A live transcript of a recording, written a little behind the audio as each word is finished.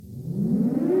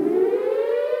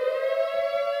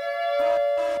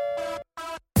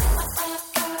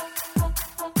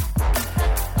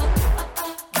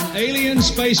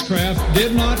American spacecraft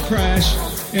did not crash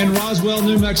in Roswell,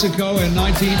 New Mexico in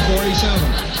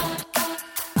 1947.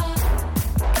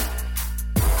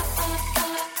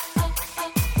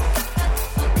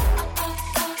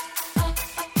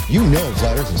 You know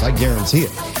flat earthers, I guarantee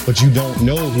it. But you don't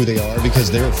know who they are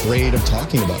because they're afraid of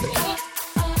talking about it.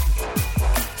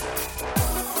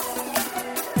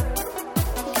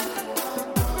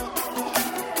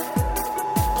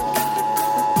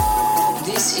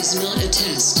 This is not a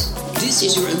test. This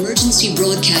is your emergency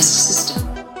broadcast system.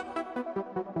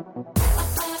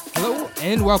 Hello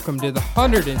and welcome to the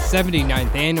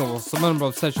 179th annual Subliminal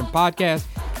Obsession Podcast,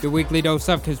 your weekly dose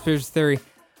of conspiracy theory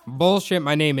bullshit.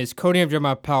 My name is Cody. I'm joined by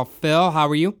my pal Phil. How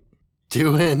are you?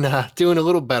 Doing a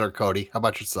little better, Cody. How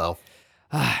about yourself?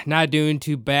 Not doing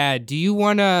too bad.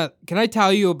 Can I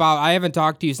tell you about, I haven't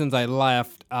talked to you since I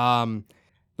left.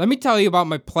 Let me tell you about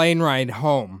my plane ride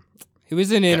home. It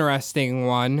was an interesting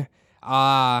one.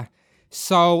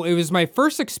 So it was my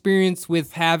first experience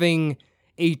with having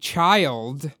a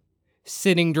child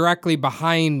sitting directly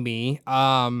behind me.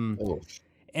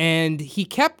 And he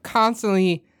kept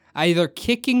constantly either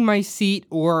kicking my seat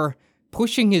or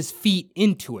pushing his feet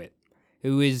into it. It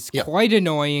was quite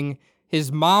annoying.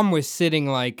 His mom was sitting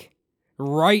like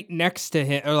right next to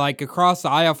him or like across the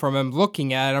aisle from him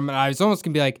looking at him. And I was almost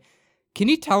gonna be like, can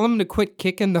you tell him to quit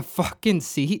kicking the fucking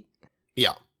seat?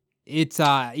 Yeah. It's,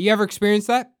 you ever experienced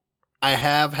that? I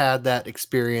have had that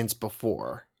experience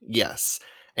before. Yes.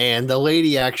 And the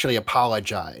lady actually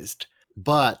apologized,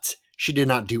 but she did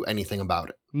not do anything about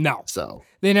it. No. So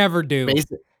they never do.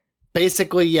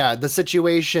 Basically, yeah, the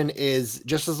situation is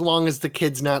just as long as the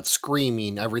kid's not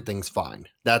screaming, everything's fine.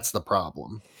 That's the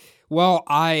problem. Well,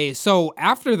 so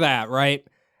after that, right,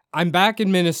 I'm back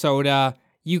in Minnesota.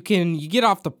 You get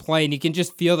off the plane, you can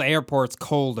just feel the airport's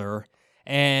colder.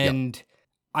 And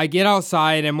I get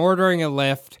outside, I'm ordering a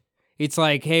Lyft. It's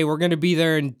like, hey, we're going to be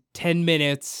there in 10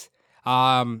 minutes,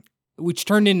 which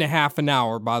turned into half an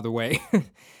hour, by the way.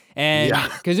 And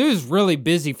because it was really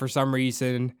busy for some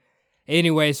reason.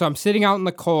 Anyway, so I'm sitting out in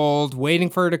the cold,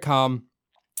 waiting for her to come,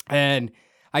 and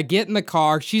I get in the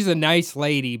car. She's a nice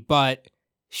lady, but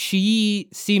she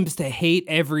seems to hate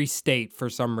every state for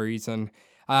some reason.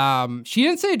 She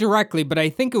didn't say it directly, but I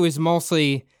think it was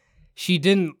mostly she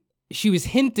was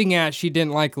hinting at she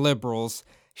didn't like liberals.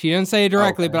 She didn't say it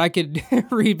directly, but I could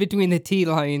read between the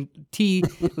tea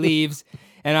leaves,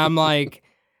 and I'm like,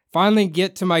 finally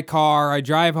get to my car. I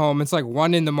drive home. It's like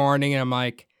 1 a.m, and I'm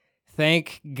like,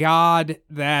 thank God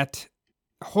that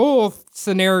whole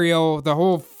scenario, the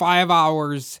whole 5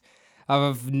 hours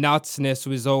of nutsness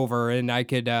was over and I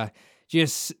could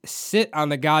just sit on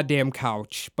the goddamn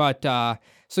couch. But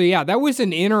so yeah, that was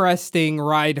an interesting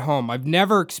ride home. I've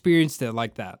never experienced it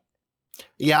like that.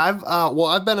 Yeah,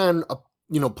 I've been on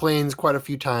planes quite a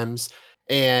few times,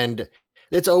 and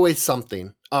it's always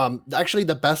something. Actually,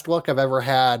 the best luck I've ever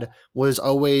had was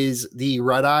always the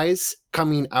red eyes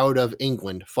coming out of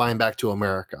England, flying back to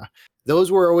America.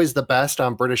 Those were always the best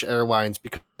on British Airlines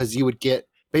because you would get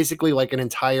basically like an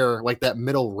entire, like that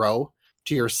middle row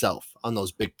to yourself on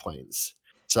those big planes.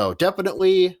 So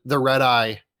definitely the red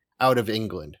eye out of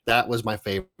England. That was my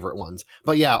favorite ones.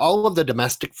 But yeah, all of the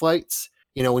domestic flights,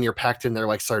 when you're packed in there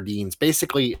like sardines,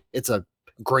 basically it's a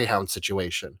Greyhound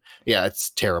situation. Yeah, it's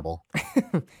terrible.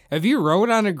 Have you rode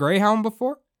on a Greyhound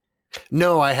before?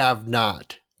 No, I have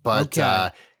not. But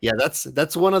yeah,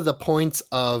 that's one of the points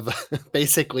of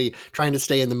basically trying to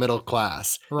stay in the middle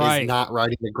class, right? Is not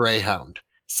riding a Greyhound.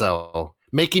 So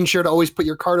making sure to always put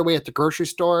your card away at the grocery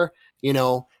store,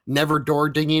 never door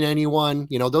dinging anyone,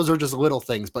 those are just little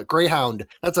things. But Greyhound,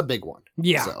 that's a big one.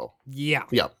 Yeah. So yeah.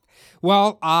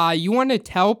 Well, you want to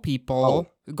tell people?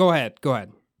 Go ahead.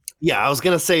 Yeah, I was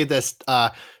going to say this.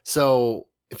 So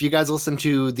if you guys listened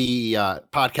to the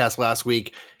podcast last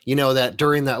week, you know that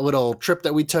during that little trip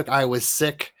that we took, I was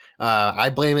sick. I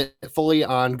blame it fully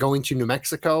on going to New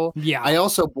Mexico. Yeah. I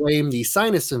also blame the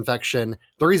sinus infection,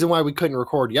 the reason why we couldn't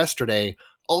record yesterday,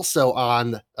 also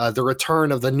on the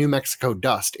return of the New Mexico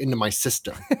dust into my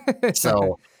system.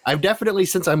 So I've definitely,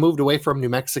 since I moved away from New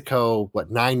Mexico,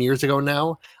 9 years ago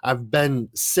now, I've been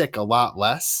sick a lot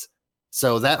less.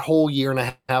 So that whole year and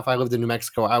a half I lived in New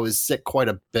Mexico, I was sick quite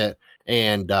a bit.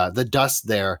 And the dust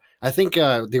there, I think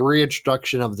the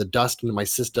reintroduction of the dust into my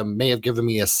system may have given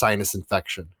me a sinus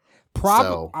infection.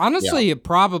 Honestly, it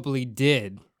probably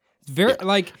did.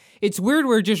 It's it's weird.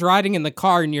 We're just riding in the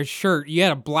car and you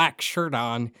had a black shirt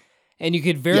on and you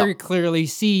could very clearly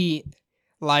see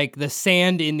like the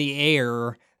sand in the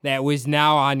air that was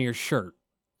now on your shirt.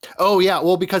 Oh yeah.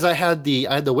 Well, because I had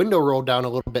the window rolled down a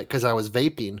little bit because I was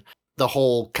vaping the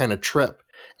whole kind of trip.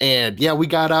 And yeah, we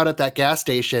got out at that gas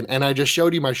station and I just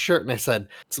showed you my shirt and I said,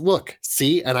 look,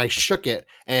 see? And I shook it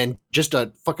and just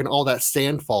fucking all that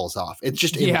sand falls off. It's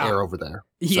just in the air over there.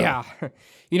 So. Yeah.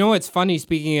 You know what's funny,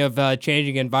 speaking of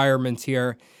changing environments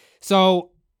here?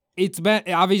 So it's been,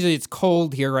 obviously it's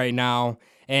cold here right now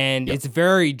and it's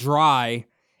very dry.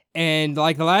 And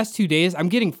like the last 2 days, I'm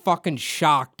getting fucking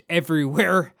shocked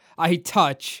everywhere I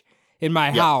touch in my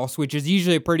house, which is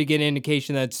usually a pretty good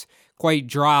indication that's quite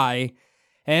dry.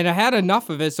 And I had enough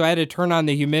of it, so I had to turn on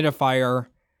the humidifier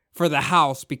for the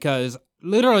house because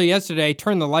literally yesterday I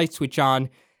turned the light switch on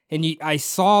and I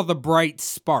saw the bright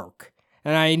spark.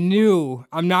 And I knew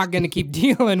I'm not going to keep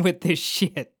dealing with this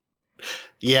shit.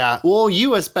 Yeah, well,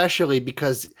 you especially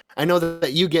because I know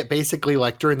that you get basically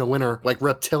like during the winter, like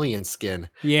reptilian skin.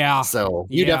 Yeah. So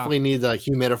you definitely need the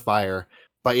humidifier.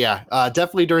 But yeah,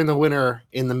 definitely during the winter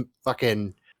in the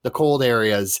cold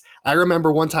areas. I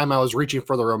remember one time I was reaching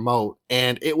for the remote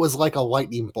and it was like a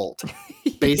lightning bolt.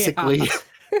 Basically,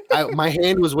 my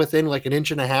hand was within like 1.5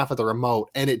 inches of the remote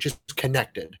and it just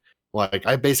connected. Like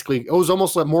it was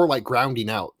almost like more like grounding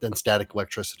out than static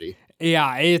electricity. Yeah,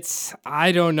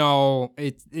 I don't know.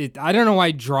 I don't know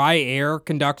why dry air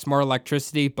conducts more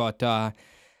electricity, but I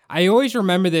always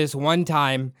remember this one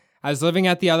time I was living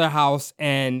at the other house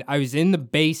and I was in the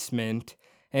basement.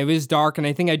 And it was dark and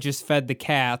I think I just fed the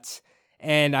cats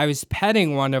and I was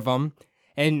petting one of them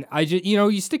and I just,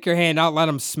 you stick your hand out, let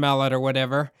them smell it or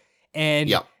whatever.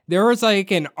 And there was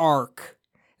like an arc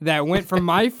that went from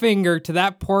my finger to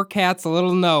that poor cat's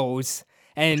little nose.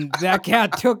 And that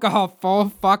cat took off full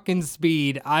fucking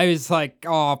speed. I was like,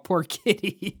 oh, poor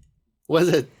kitty. Was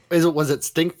it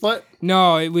Stinkfoot?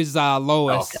 No, it was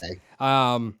Lois. Okay.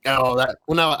 Now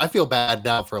I feel bad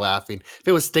now for laughing. If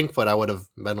it was Stinkfoot, I would have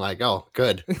been like, oh,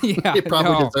 good. Yeah, it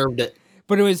probably deserved it.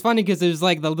 But it was funny because it was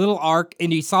like the little arc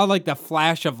and you saw like the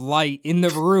flash of light in the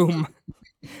room.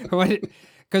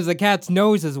 Because the cat's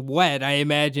nose is wet. I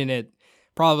imagine it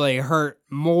probably hurt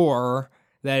more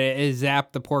that it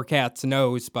zapped the poor cat's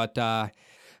nose. But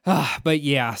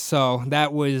yeah, so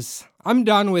that was, I'm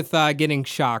done with getting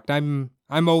shocked. I'm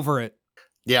over it.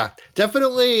 Yeah,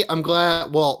 definitely. I'm glad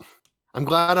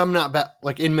I'm not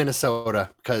like in Minnesota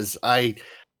because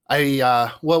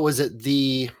what was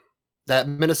it? That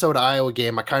Minnesota Iowa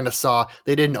game, I kind of saw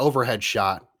they did an overhead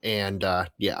shot and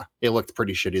it looked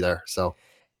pretty shitty there. So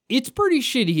it's pretty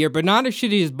shitty here, but not as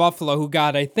shitty as Buffalo, who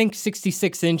got, I think,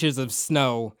 66 inches of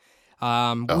snow.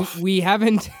 We have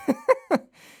not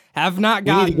gotten that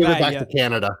yet. We need to give it back to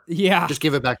Canada. Yeah. Just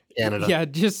give it back to Canada. Yeah,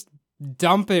 just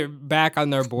dump it back on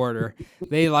their border.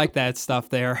 They like that stuff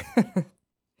there.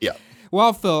 Yeah.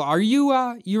 Well, Phil, are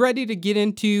you ready to get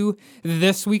into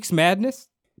this week's madness?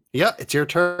 Yeah, it's your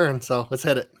turn, so let's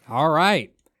hit it. All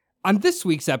right. On this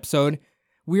week's episode,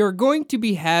 we are going to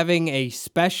be having a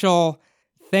special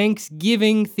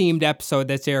Thanksgiving-themed episode.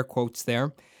 That's air quotes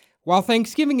there. While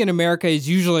Thanksgiving in America is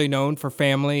usually known for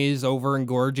families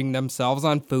over-engorging themselves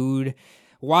on food,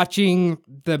 watching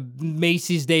the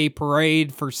Macy's Day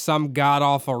Parade for some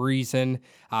god-awful reason,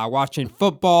 watching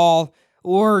football,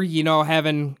 or,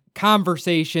 having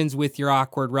conversations with your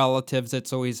awkward relatives.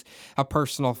 It's always a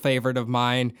personal favorite of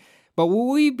mine. But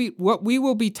what we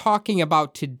will be talking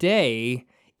about today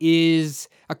is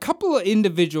a couple of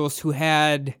individuals who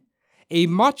had a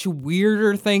much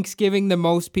weirder Thanksgiving than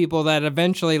most people that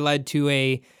eventually led to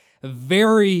a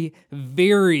very,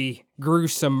 very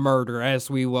gruesome murder, as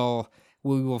we will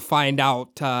find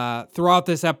out throughout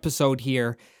this episode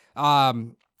here.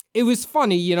 It was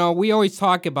funny, we always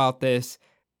talk about this.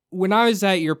 When I was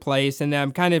at your place and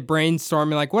I'm kind of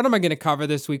brainstorming, like, what am I going to cover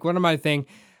this week? What am I thinking?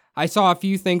 I saw a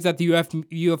few things at the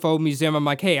UFO Museum. I'm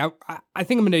like, hey, I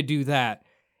think I'm going to do that.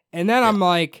 And then I'm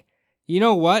like, you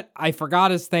know what? I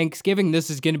forgot it's Thanksgiving. This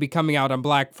is going to be coming out on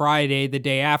Black Friday, the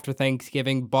day after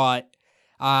Thanksgiving. But,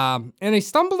 and I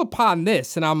stumbled upon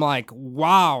this and I'm like,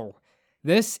 wow,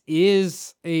 this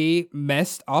is a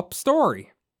messed up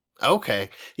story. Okay.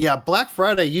 Yeah, Black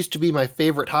Friday used to be my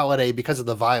favorite holiday because of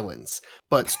the violence,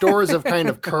 but stores have kind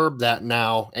of curbed that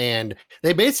now. And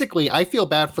they basically, I feel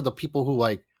bad for the people who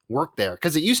like work there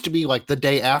because it used to be like the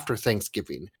day after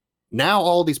Thanksgiving. Now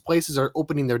all these places are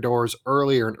opening their doors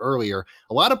earlier and earlier.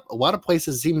 A lot of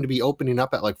places seem to be opening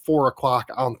up at like 4:00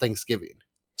 on Thanksgiving.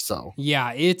 So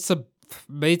yeah, it's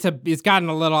gotten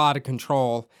a little out of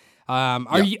control.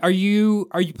 Are you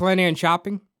planning on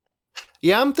shopping?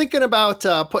 Yeah, I'm thinking about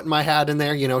putting my hat in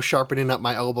there, sharpening up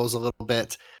my elbows a little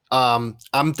bit.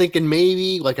 I'm thinking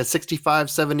maybe like a 65,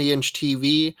 70-inch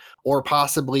TV or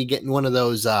possibly getting one of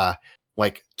those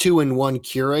like 2-in-1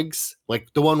 Keurigs, like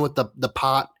the one with the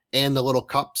pot and the little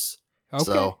cups. Okay.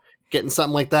 So getting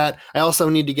something like that. I also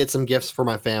need to get some gifts for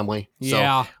my family.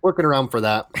 Yeah. So looking around for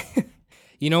that.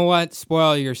 You know what?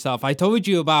 Spoil yourself. I told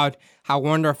you about how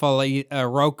wonderful a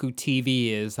Roku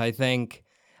TV is. I think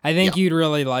you'd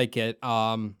really like it.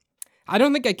 I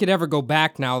don't think I could ever go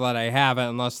back now that I have it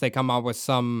unless they come out with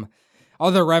some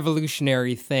other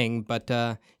revolutionary thing. But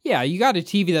yeah, you got a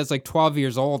TV that's like 12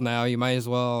 years old now. You might as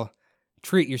well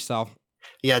treat yourself.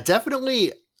 Yeah,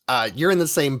 definitely. You're in the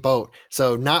same boat.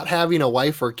 So not having a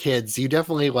wife or kids, you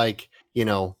definitely like,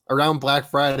 around Black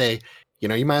Friday,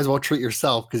 you might as well treat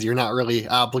yourself because you're not really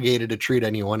obligated to treat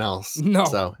anyone else. No.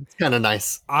 So it's kind of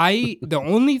nice. The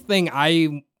only thing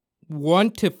I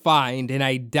want to find, and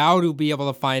I doubt we'll be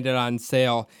able to find it on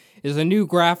sale, is a new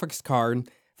graphics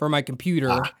card for my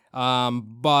computer.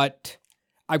 But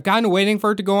I'm kind of waiting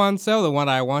for it to go on sale, the one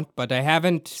I want, but I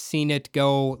haven't seen it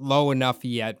go low enough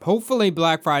yet. Hopefully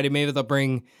Black Friday, maybe they'll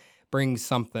bring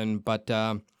something. But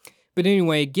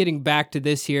anyway, getting back to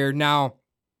this here. Now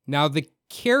the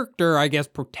character, I guess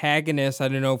protagonist, I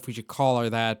don't know if we should call her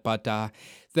that, but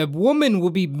the woman we'll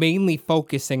be mainly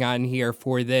focusing on here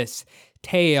for this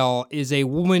tale is a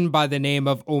woman by the name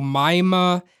of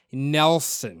Omaima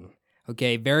Nelson.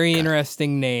 Okay, very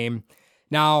interesting name.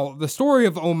 Now, the story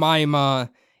of Omaima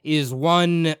is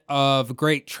one of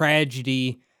great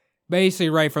tragedy, basically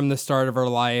right from the start of her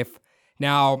life.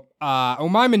 Now,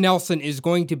 Omaima Nelson is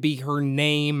going to be her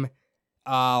name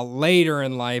later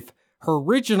in life. Her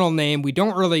original name, we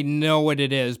don't really know what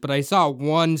it is, but I saw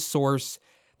one source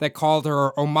that called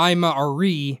her Omaima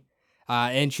Ari,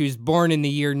 and she was born in the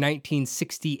year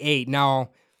 1968.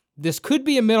 Now, this could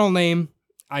be a middle name.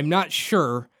 I'm not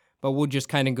sure, but we'll just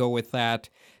kind of go with that.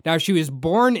 Now, she was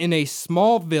born in a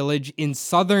small village in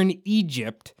southern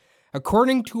Egypt.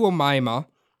 According to Omaima,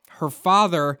 her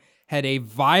father had a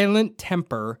violent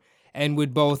temper and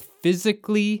would both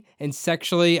physically and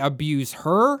sexually abuse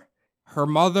her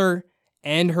mother,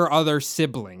 and her other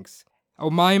siblings.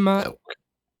 Omaima,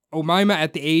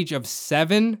 at the age of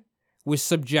 7, was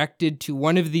subjected to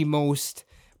one of the most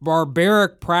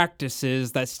barbaric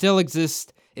practices that still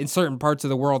exist in certain parts of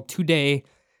the world today,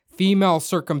 female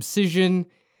circumcision.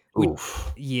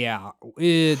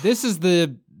 This is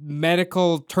the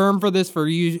medical term for this for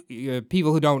you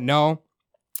people who don't know.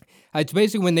 It's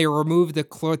basically when they remove the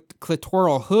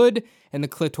clitoral hood and the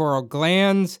clitoral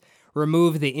glands,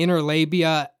 remove the inner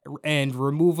labia, and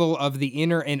removal of the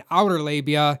inner and outer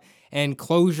labia, and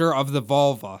closure of the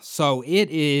vulva. So it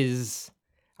is,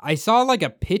 I saw like a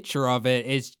picture of it.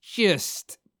 It's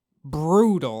just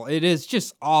brutal. It is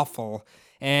just awful.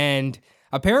 And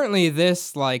apparently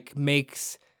this like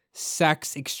makes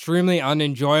sex extremely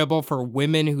unenjoyable for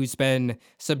women who's been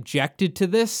subjected to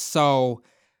this. So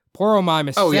poor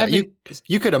Omaima. Yeah,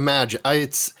 you could imagine.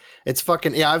 It's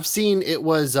fucking, yeah, I've seen, it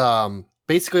was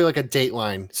basically like a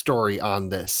Dateline story on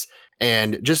this,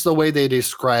 and just the way they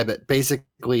describe it,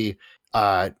 basically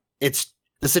it's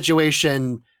the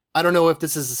situation. I don't know if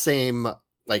this is the same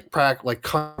like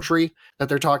country that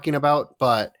they're talking about,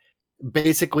 but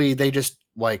basically they just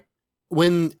like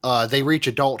when they reach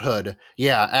adulthood,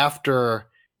 after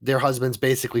their husbands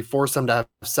basically force them to have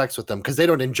sex with them because they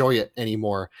don't enjoy it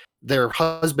anymore, their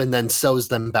husband then sews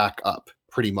them back up.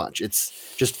 Pretty much.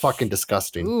 It's just fucking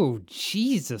disgusting. Ooh,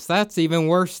 Jesus. That's even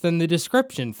worse than the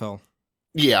description, Phil.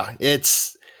 Yeah,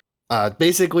 it's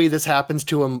basically this happens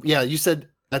to him. Yeah, you said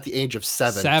at the age of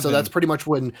 7. So that's pretty much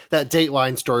when that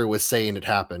Dateline story was saying it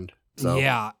happened. So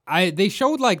yeah, they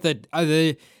showed like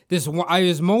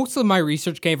most of my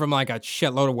research came from like a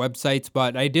shitload of websites,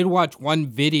 but I did watch one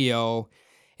video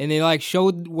and they like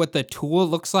showed what the tool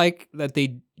looks like that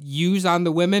they use on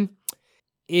the women.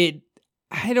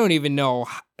 I don't even know.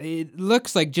 It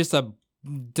looks like just a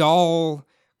dull,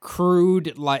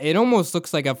 crude, like it almost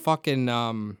looks like a fucking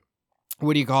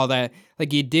what do you call that?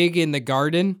 Like you dig in the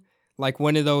garden, like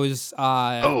one of those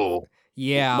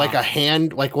yeah. Like a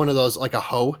hand, like one of those, like a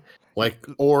hoe, like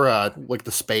like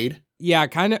the spade. Yeah,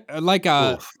 kind of like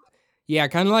a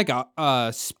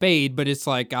spade, but it's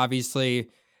like obviously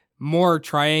more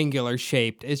triangular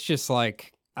shaped. It's just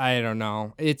like, I don't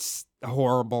know. It's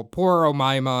horrible. Poor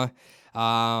Omaima.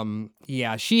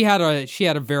 She had a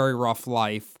very rough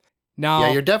life. Now,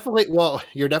 yeah, you're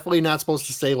definitely not supposed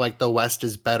to say like the West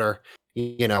is better,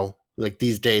 like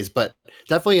these days, but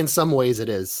definitely in some ways it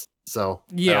is. So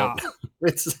yeah,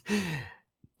 it's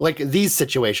like these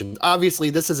situations. Obviously,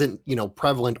 this isn't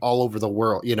prevalent all over the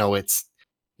world. It's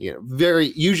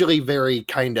usually very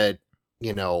kind of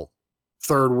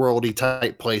third worldy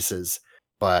type places,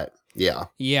 but yeah,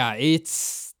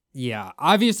 it's. Yeah,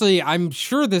 obviously, I'm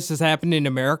sure this has happened in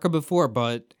America before,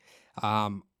 but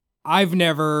I've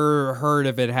never heard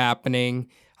of it happening.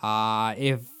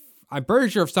 If I'm pretty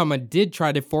sure if someone did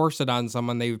try to force it on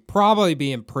someone, they would probably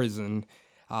be in prison.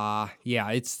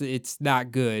 Yeah, it's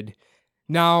not good.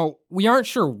 Now, we aren't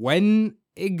sure when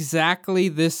exactly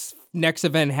this next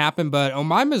event happened, but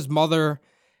Omaima's mother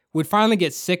would finally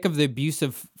get sick of the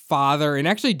abusive father and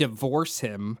actually divorce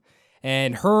him.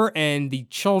 And her and the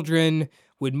children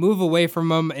would move away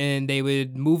from him, and they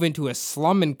would move into a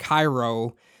slum in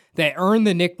Cairo that earned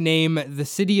the nickname the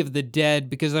City of the Dead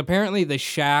because apparently the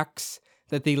shacks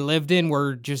that they lived in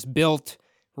were just built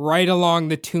right along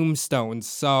the tombstones.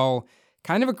 So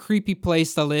kind of a creepy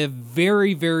place to live.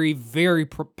 Very, very, very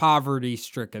poverty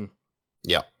stricken.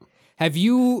 Yeah. Have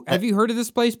you heard of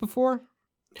this place before?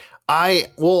 Obviously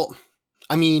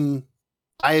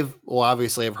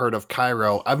I've heard of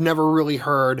Cairo. I've really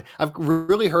heard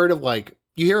of like,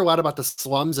 you hear a lot about the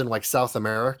slums in like South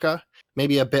America,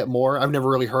 maybe a bit more. I've never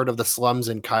really heard of the slums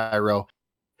in Cairo.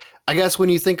 I guess when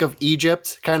you think of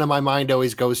Egypt, kind of my mind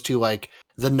always goes to like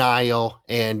the Nile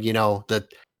and, you know, the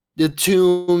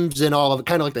tombs and all of it,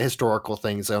 kind of like the historical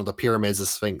things, you know, the pyramids, the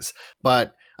Sphinx.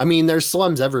 But I mean, there's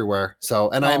slums everywhere. So,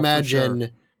 and I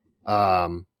imagine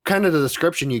kind of the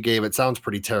description you gave, it sounds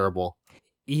pretty terrible.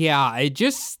 Yeah,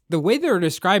 the way they were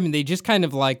describing, they just kind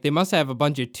of like, they must have a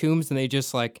bunch of tombs and they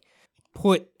just like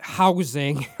put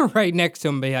housing right next to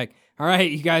them. Be like, all right,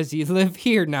 you guys, you live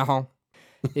here now.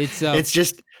 It's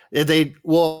just,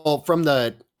 from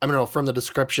the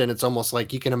description, it's almost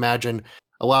like you can imagine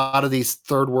a lot of these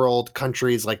third world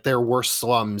countries, like their worst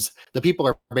slums, the people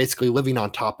are basically living on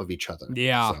top of each other.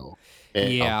 Yeah. So,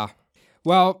 yeah.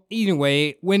 Well,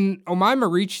 anyway, when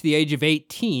Omaima reached the age of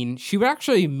 18, she would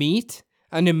actually meet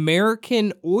an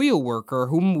American oil worker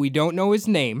whom we don't know his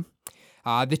name.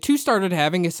 The two started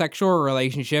having a sexual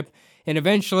relationship, and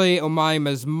eventually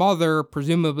Omaima's mother,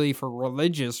 presumably for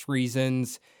religious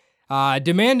reasons,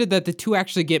 demanded that the two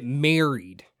actually get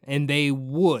married, and they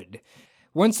would.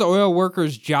 Once the oil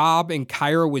worker's job in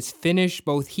Cairo was finished,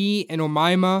 both he and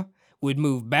Omaima would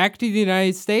move back to the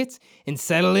United States and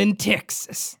settle in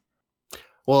Texas.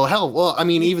 Well, I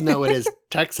mean, even though it is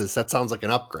Texas, that sounds like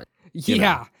an upgrade.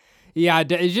 Yeah. Yeah,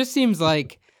 it just seems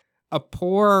like a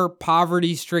poor,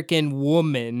 poverty-stricken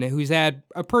woman who's had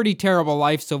a pretty terrible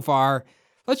life so far.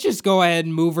 Let's just go ahead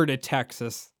and move her to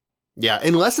Texas. Yeah,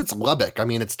 unless it's Lubbock. I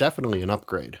mean, it's definitely an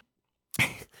upgrade.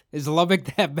 Is Lubbock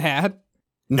that bad?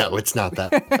 No, it's not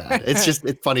that bad. It's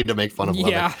funny to make fun of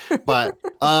Lubbock. Yeah. But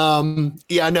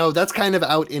that's kind of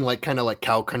out in like kind of like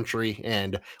cow country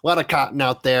and a lot of cotton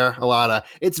out there.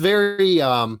 It's very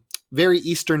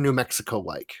eastern New Mexico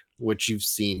like, which you've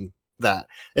seen that.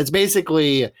 It's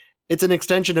an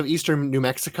extension of eastern New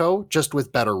Mexico, just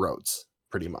with better roads,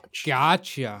 pretty much.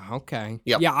 Gotcha. Okay.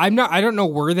 Yep. Yeah, I don't know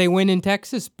where they went in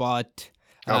Texas, but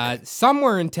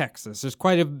somewhere in Texas. There's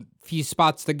quite a few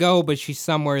spots to go, but she's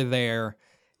somewhere there.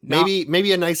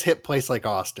 Maybe a nice hip place like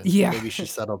Austin. Yeah. Maybe she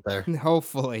settled there.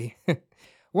 Hopefully.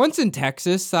 Once in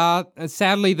Texas,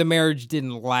 sadly the marriage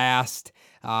didn't last,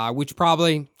 which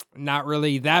probably not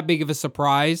really that big of a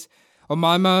surprise.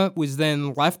 Omaima was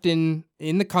then left in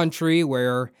the country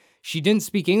where she didn't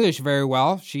speak English very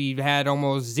well. She had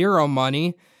almost zero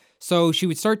money. So she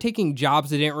would start taking jobs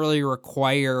that didn't really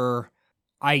require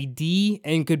ID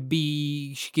and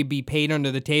she could be paid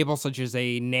under the table, such as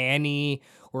a nanny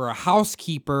or a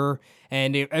housekeeper.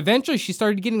 And eventually she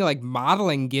started getting like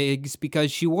modeling gigs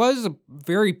because she was a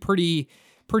very pretty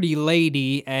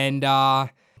lady. And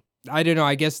I don't know,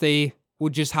 I guess they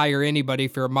would just hire anybody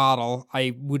for a model,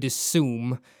 I would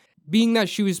assume. Being that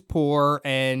she was poor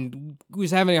and was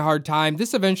having a hard time,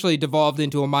 this eventually devolved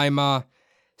into Omaima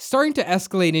starting to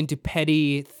escalate into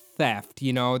petty theft,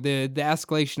 you know, the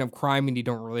escalation of crime when you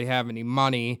don't really have any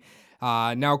money.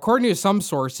 Now, according to some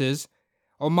sources,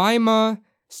 Omaima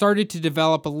started to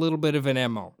develop a little bit of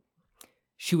an MO.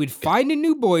 She would find a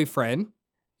new boyfriend,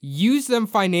 use them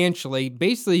financially,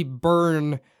 basically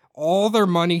burn all their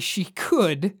money she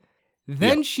could.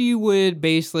 Then she would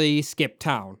basically skip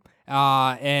town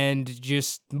and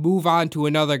just move on to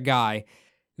another guy.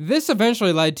 This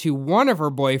eventually led to one of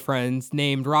her boyfriends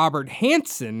named Robert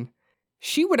Hansen.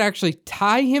 She would actually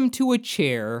tie him to a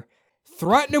chair,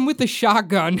 threaten him with a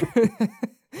shotgun,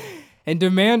 and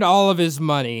demand all of his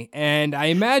money. And I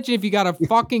imagine if you got a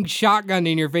fucking shotgun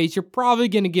in your face, you're probably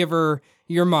going to give her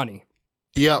your money.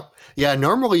 Yep. Yeah,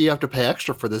 normally you have to pay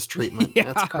extra for this treatment.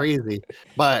 Yeah. That's crazy.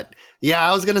 But yeah,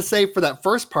 I was going to say for that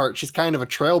first part, she's kind of a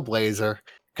trailblazer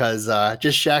because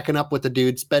just shacking up with the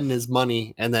dude, spending his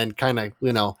money, and then kind of,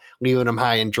 you know, leaving him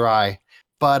high and dry.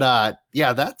 But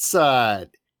yeah, that's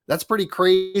pretty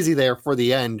crazy there for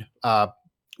the end.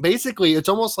 Basically, it's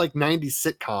almost like 90s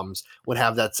sitcoms would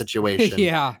have that situation.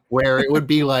 Yeah. Where it would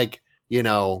be like, you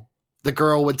know, the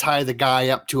girl would tie the guy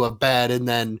up to a bed, and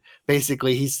then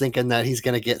basically he's thinking that he's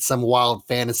going to get some wild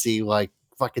fantasy like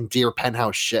fucking Dear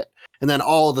Penthouse shit. And then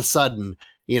all of a sudden,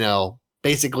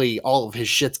 basically all of his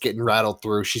shit's getting rattled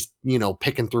through. She's,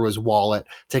 picking through his wallet,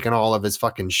 taking all of his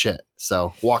fucking shit.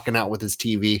 So walking out with his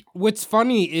TV. What's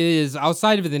funny is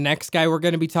outside of the next guy we're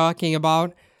going to be talking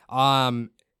about,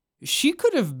 she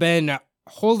could have been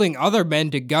holding other men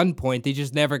to gunpoint. They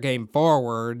just never came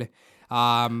forward.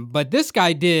 But this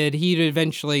guy did. He'd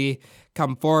eventually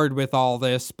come forward with all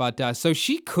this. But so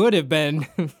she could have been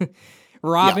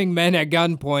robbing men at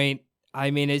gunpoint. I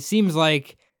mean, it seems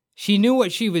like she knew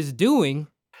what she was doing.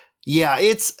 Yeah,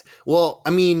 God,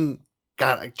 I'm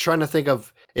trying to think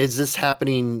of, is this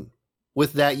happening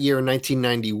with that year,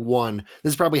 1991?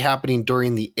 This is probably happening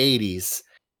during the 80s.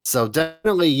 So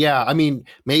definitely, yeah. I mean,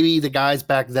 maybe the guys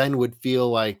back then would feel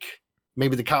like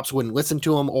maybe the cops wouldn't listen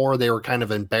to them, or they were kind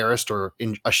of embarrassed or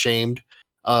ashamed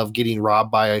of getting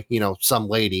robbed by, some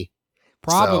lady.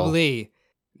 Probably. So.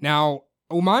 Now,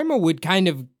 Omaima would kind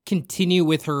of continue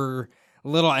with her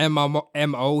little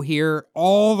MO here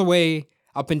all the way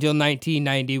up until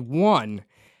 1991.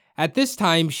 At this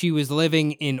time, she was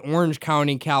living in Orange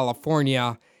County,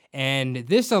 California, and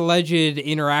this alleged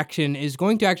interaction is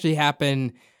going to actually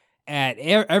happen at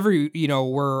every,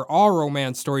 where all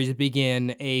romance stories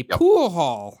begin, a pool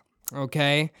hall,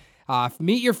 okay?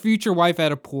 Meet your future wife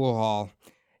at a pool hall.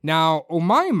 Now,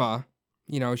 Omaima,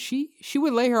 she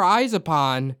would lay her eyes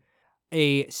upon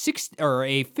a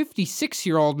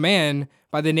 56-year-old man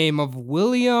by the name of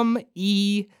William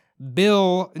E.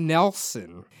 Bill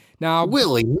Nelson. Now,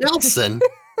 Willie Nelson?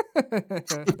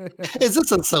 Is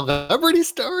this a celebrity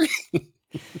story?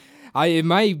 It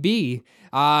might be.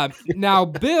 Now,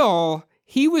 Bill,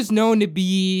 he was known to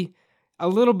be a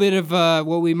little bit of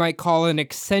what we might call an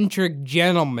eccentric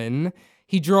gentleman.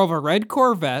 He drove a red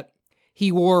Corvette.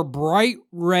 He wore bright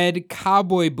red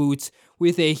cowboy boots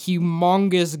with a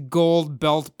humongous gold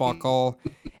belt buckle,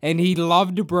 and he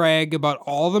loved to brag about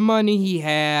all the money he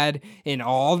had and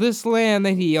all this land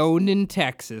that he owned in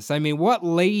Texas. I mean, what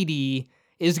lady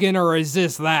is going to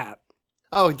resist that?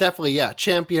 Oh, definitely, yeah.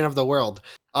 Champion of the world.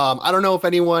 I don't know if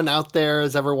anyone out there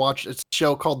has ever watched a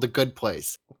show called The Good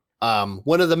Place.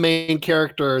 One of the main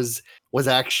characters was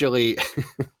actually...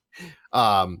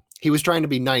 he was trying to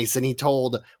be nice, and he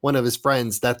told one of his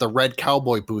friends that the red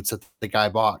cowboy boots that the guy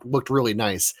bought looked really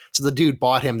nice. So the dude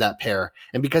bought him that pair.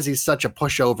 And because he's such a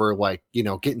pushover, like,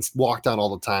 getting walked on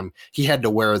all the time, he had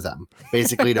to wear them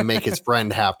basically to make his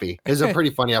friend happy. It was a pretty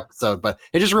funny episode, but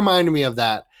it just reminded me of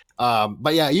that.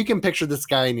 But yeah, you can picture this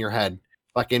guy in your head,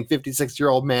 fucking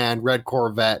 56-year-old man, red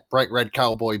Corvette, bright red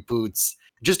cowboy boots.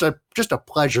 Just a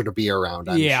pleasure to be around,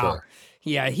 I'm sure.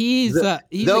 Yeah, he's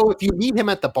though if you meet him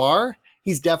at the bar,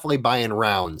 he's definitely buying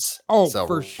rounds. Oh, so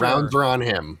for sure. Rounds are on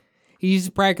him. He's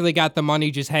practically got the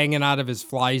money just hanging out of his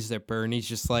fly zipper, and he's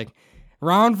just like,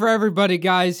 round for everybody,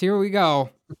 guys. Here we go.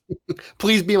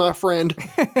 Please be my friend.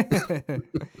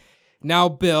 Now,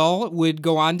 Bill would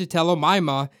go on to tell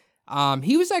Omaima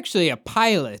he was actually a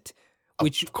pilot,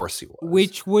 which of course he was.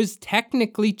 Which was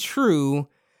technically true,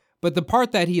 but the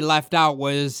part that he left out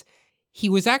was he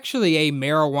was actually a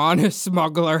marijuana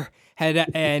smuggler.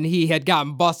 And he had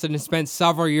gotten busted and spent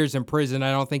several years in prison.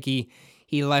 I don't think he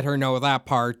let her know that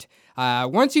part.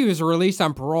 Once he was released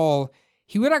on parole,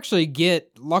 he would actually get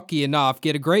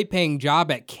a great paying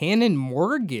job at Cannon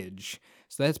Mortgage.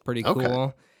 So that's pretty cool.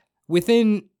 Okay.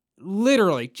 Within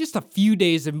literally just a few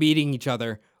days of meeting each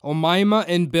other, Omaima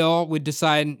and Bill would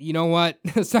decide, you know what,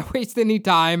 let's not waste any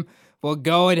time. We'll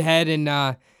go ahead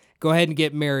and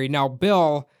get married. Now,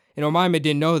 Bill and Omaima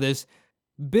didn't know this.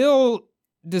 Bill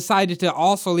decided to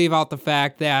also leave out the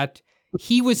fact that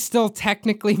he was still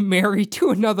technically married to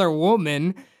another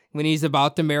woman when he's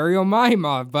about to marry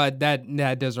Omaima, but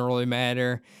that doesn't really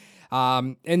matter.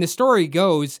 And the story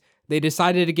goes, they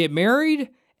decided to get married,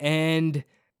 and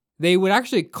they would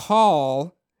actually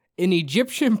call an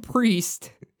Egyptian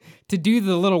priest to do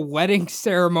the little wedding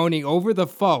ceremony over the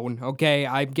phone. Okay,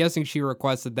 I'm guessing she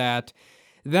requested that.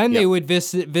 Then they would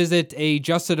visit a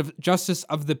justice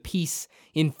of the peace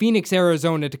in Phoenix,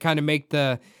 Arizona, to kind of make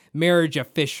the marriage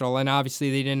official. And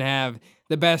obviously they didn't have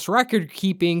the best record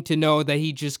keeping to know that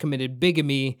he just committed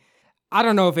bigamy. I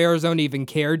don't know if Arizona even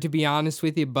cared, to be honest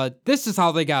with you, but this is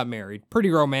how they got married. Pretty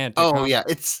romantic. Oh, huh? Yeah.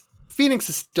 Phoenix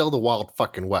is still the wild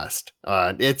fucking West.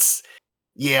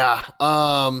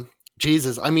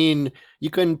 Jesus. I mean, you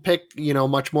couldn't pick,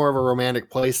 much more of a romantic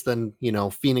place than,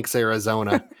 Phoenix,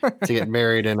 Arizona to get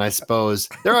married in, I suppose.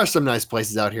 There are some nice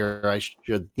places out here. I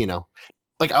should,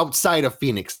 like outside of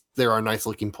Phoenix, there are nice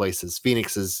looking places.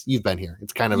 Phoenix is, you've been here.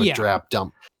 It's kind of a drab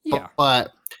dump. Yeah.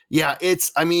 But Yeah,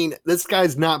 I mean, this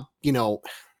guy's not,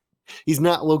 he's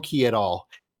not low key at all.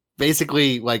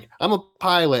 Basically, like, I'm a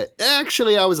pilot.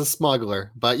 Actually, I was a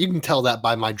smuggler, but you can tell that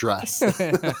by my dress.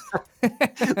 That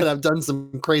I've done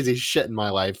some crazy shit in my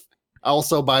life.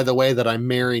 Also, by the way, that I'm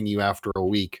marrying you after a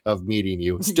week of meeting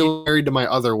you. Still married to my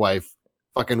other wife.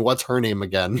 Fucking, what's her name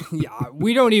again? Yeah,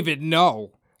 we don't even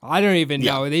know. I don't even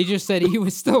know. They just said he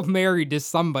was still married to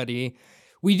somebody.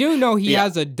 We do know he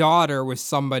has a daughter with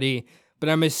somebody, but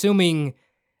I'm assuming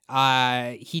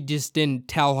he just didn't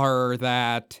tell her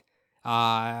that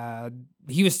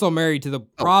he was still married to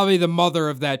probably the mother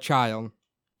of that child.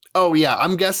 Oh, yeah.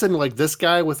 I'm guessing, like, this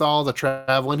guy with all the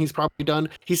traveling he's probably done,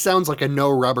 he sounds like a no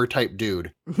rubber type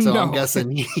dude. So I'm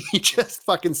guessing he just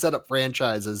fucking set up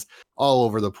franchises all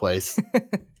over the place.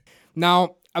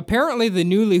 Now, apparently the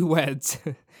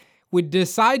newlyweds would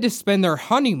decide to spend their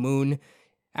honeymoon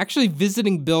actually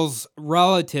visiting Bill's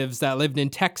relatives that lived in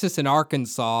Texas and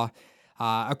Arkansas.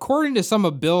 According to some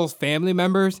of Bill's family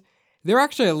members, they're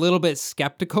actually a little bit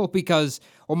skeptical because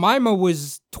Omaima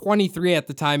was 23 at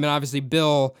the time, and obviously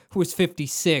Bill, who was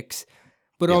 56.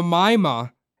 But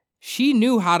Omaima, she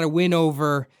knew how to win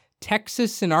over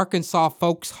Texas and Arkansas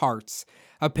folks' hearts.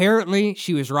 Apparently,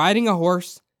 she was riding a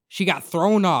horse. She got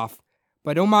thrown off.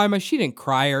 But Omaima, she didn't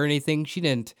cry or anything. She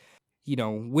didn't,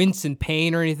 wince in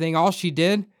pain or anything. All she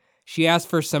did, she asked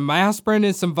for some aspirin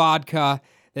and some vodka.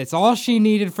 That's all she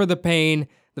needed for the pain.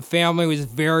 The family was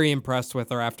very impressed with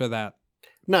her after that.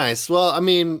 Nice. Well, I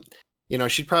mean,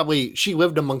 she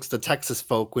lived amongst the Texas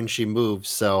folk when she moved.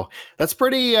 So that's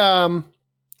pretty, I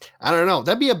don't know.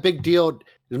 That'd be a big deal.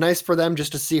 Nice for them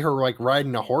just to see her like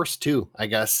riding a horse too, I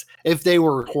guess. If they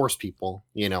were horse people,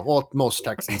 well, most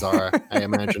Texans are, I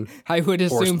imagine. I would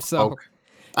assume so. Folk.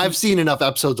 I've seen enough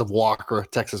episodes of Walker,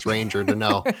 Texas Ranger to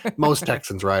know most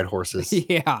Texans ride horses.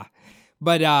 Yeah.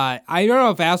 But I don't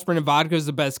know if aspirin and vodka is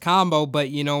the best combo, but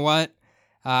you know what?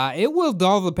 It will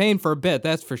dull the pain for a bit,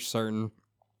 that's for certain.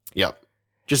 Yep.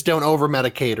 Just don't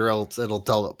over-medicate or else it'll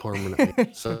dull it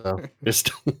permanently. So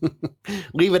just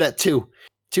leave it at 2.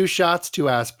 2 shots, 2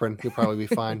 aspirin. You'll probably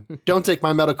be fine. Don't take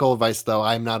my medical advice, though.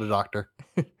 I'm not a doctor.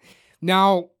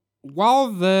 Now,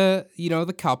 while the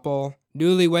couple,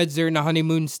 newlyweds are in the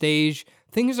honeymoon stage,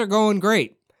 things are going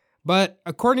great. But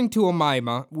according to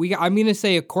Omaima, I'm going to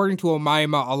say according to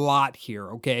Omaima a lot here,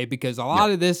 okay? Because a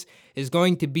lot of this is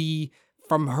going to be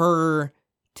from her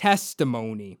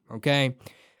testimony, okay?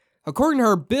 According to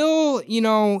her, Bill,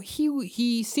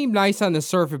 he seemed nice on the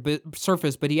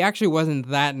surface, but he actually wasn't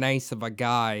that nice of a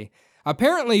guy.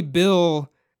 Apparently,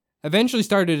 Bill eventually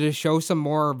started to show some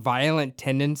more violent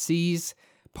tendencies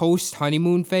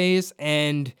post-honeymoon phase,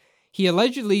 and he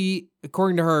allegedly,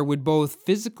 according to her, would both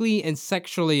physically and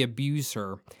sexually abuse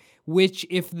her, which,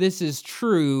 if this is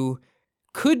true,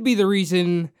 could be the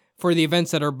reason for the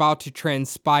events that are about to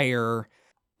transpire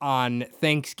on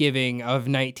Thanksgiving of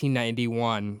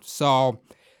 1991. So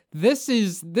this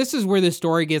is where the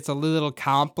story gets a little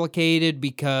complicated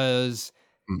because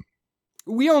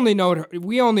we only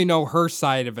know her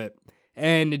side of it,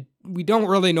 and we don't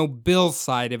really know Bill's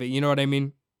side of it. You know what I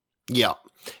mean? Yeah.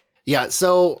 Yeah.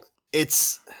 So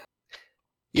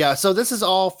so this is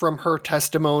all from her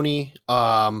testimony.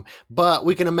 But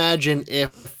we can imagine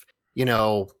if,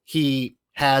 he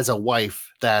has a wife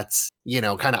that's,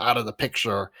 kind of out of the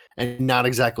picture and not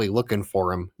exactly looking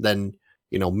for him, then,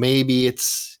 maybe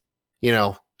it's,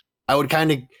 I would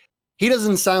he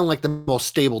doesn't sound like the most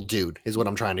stable dude is what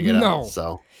I'm trying to get at.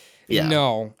 So, yeah.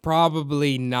 No,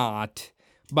 probably not.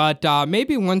 But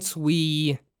maybe once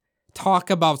we talk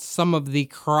about some of the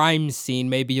crime scene,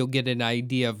 maybe you'll get an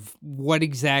idea of what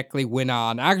exactly went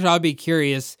on. Actually, I'll be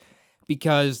curious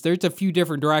because there's a few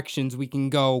different directions we can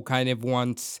go kind of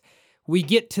once we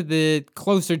get to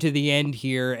closer to the end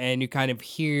here and you kind of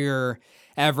hear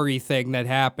everything that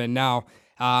happened. Now,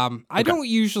 I don't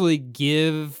usually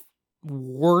give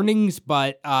warnings,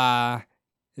 but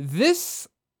this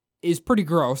is pretty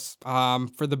gross for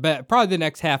probably the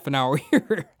next half an hour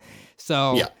here.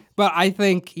 So, yeah. But I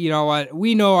think, you know what,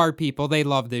 we know our people, they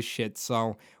love this shit,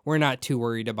 so we're not too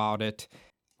worried about it.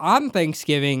 On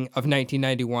Thanksgiving of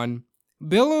 1991,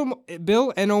 Bill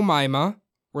and Omaima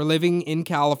were living in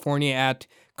California at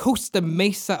Costa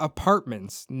Mesa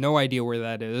Apartments. No idea where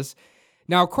that is.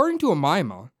 Now, according to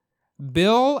Omaima,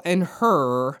 Bill and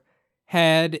her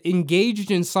had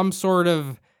engaged in some sort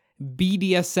of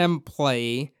BDSM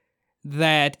play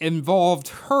that involved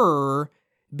her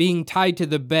being tied to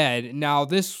the bed. Now,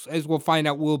 this, as we'll find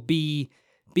out, will be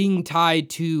being tied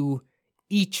to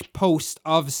each post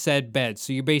of said bed.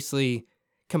 So you're basically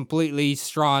completely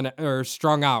strung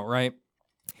out, right?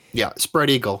 Yeah, spread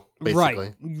eagle,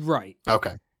 basically. Right.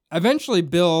 Okay. eventually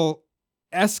Bill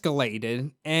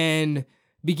escalated and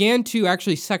began to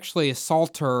actually sexually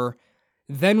assault her,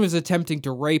 then was attempting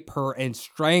to rape her and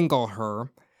strangle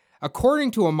her.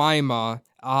 According to Omaima,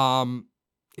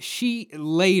 she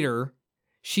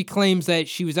claims that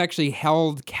she was actually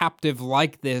held captive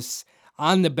like this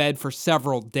on the bed for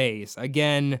several days.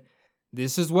 Again,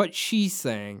 this is what she's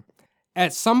saying.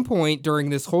 At some point during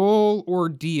this whole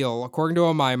ordeal, according to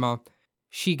Omaima,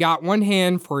 she got one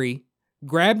hand free,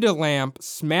 grabbed a lamp,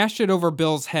 smashed it over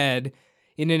Bill's head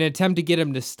in an attempt to get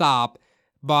him to stop,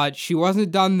 but she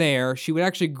wasn't done there. She would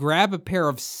actually grab a pair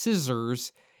of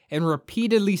scissors and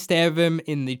repeatedly stab him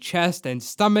in the chest and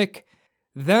stomach.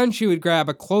 Then she would grab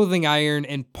a clothing iron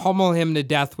and pummel him to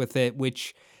death with it,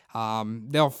 which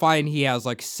they'll find he has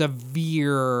like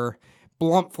severe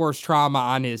blunt force trauma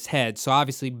on his head. So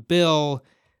obviously Bill,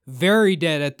 very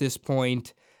dead at this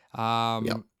point.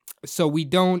 So we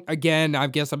don't, again, I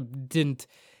guess I didn't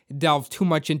delve too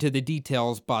much into the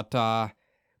details, but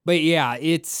yeah,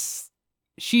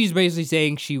 she's basically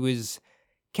saying she was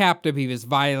captive, he was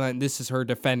violent, this is her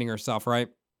defending herself, right?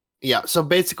 Yeah, so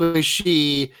basically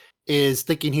she is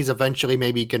thinking he's eventually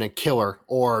maybe going to kill her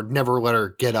or never let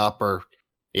her get up, or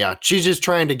yeah, she's just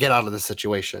trying to get out of the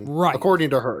situation. Right. According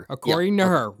to her. According to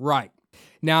her, right.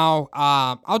 Now,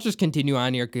 I'll just continue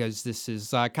on here because this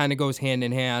is kind of goes hand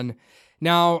in hand.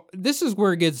 Now, this is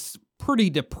where it gets pretty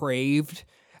depraved.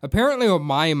 Apparently,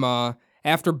 Omaima,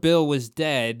 after Bill was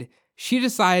dead, she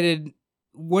decided,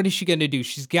 what is she going to do?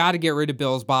 She's got to get rid of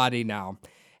Bill's body now.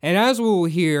 And as we'll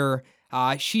hear,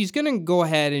 she's going to go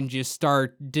ahead and just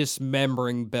start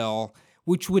dismembering Bill,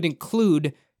 which would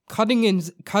include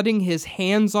cutting his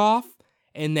hands off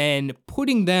and then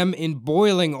putting them in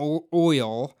boiling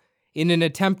oil in an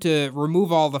attempt to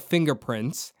remove all the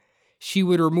fingerprints. She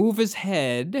would remove his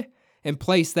head and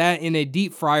place that in a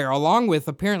deep fryer along with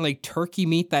apparently turkey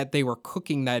meat that they were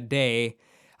cooking that day.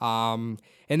 And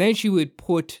then she would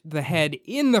put the head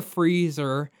in the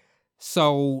freezer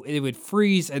so it would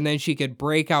freeze, and then she could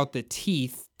break out the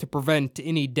teeth to prevent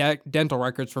any dental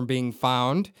records from being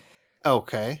found.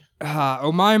 Okay.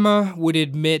 Omaima would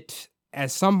admit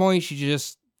at some point she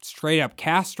just straight up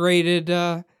castrated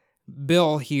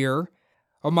Bill here.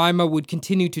 Omaima would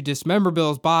continue to dismember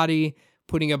Bill's body,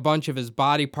 putting a bunch of his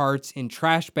body parts in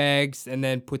trash bags and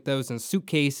then put those in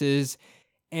suitcases.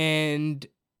 And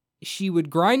she would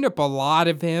grind up a lot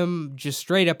of him just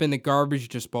straight up in the garbage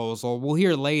disposal. We'll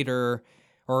hear later,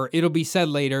 or it'll be said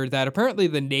later, that apparently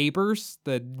the neighbors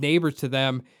to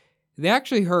them, they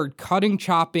actually heard cutting,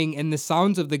 chopping, and the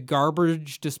sounds of the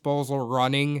garbage disposal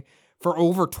running for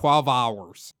over 12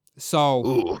 hours. So,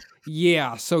 Ooh.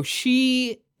 Yeah, so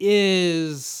she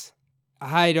is,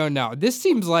 I don't know. This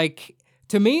seems like,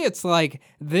 to me, it's like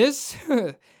this,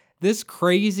 this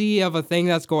crazy of a thing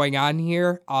that's going on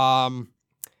here,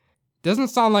 doesn't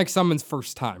sound like someone's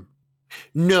first time.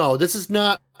 No, this is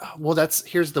not. Well,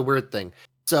 here's the weird thing.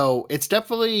 So it's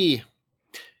definitely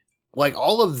like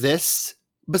all of this,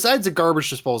 besides the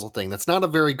garbage disposal thing, that's not a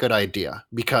very good idea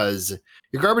because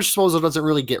your garbage disposal doesn't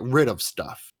really get rid of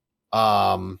stuff.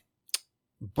 But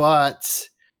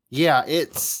yeah,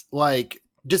 it's like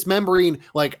dismembering,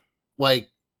 like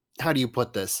how do you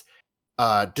put this?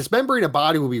 Dismembering a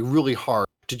body would be really hard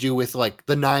to do with like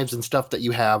the knives and stuff that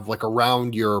you have like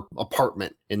around your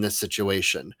apartment in this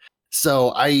situation.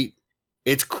 So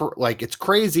it's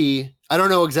crazy. I don't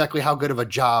know exactly how good of a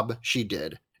job she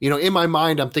did. You know, in my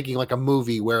mind, I'm thinking like a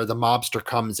movie where the mobster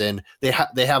comes in, they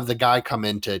have the guy come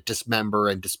in to dismember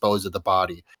and dispose of the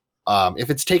body. If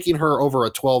it's taking her over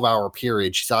a 12-hour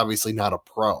period, she's obviously not a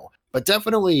pro, but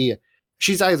definitely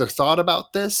she's either thought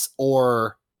about this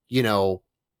or, you know,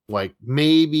 like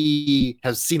maybe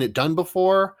has seen it done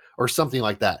before or something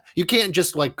like that. You can't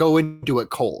just like go into it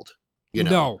cold, you know,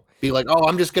 No. Be like, oh,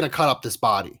 I'm just going to cut up this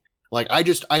body. Like I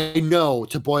know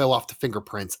to boil off the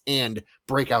fingerprints and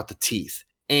break out the teeth.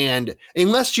 And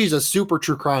unless she's a super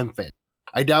true crime fan,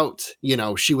 I doubt, you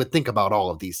know, she would think about all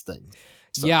of these things.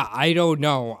 So, yeah, I don't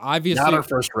know. Obviously, not her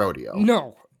first rodeo.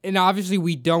 No. And obviously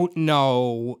we don't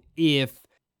know if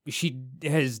she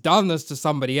has done this to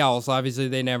somebody else. Obviously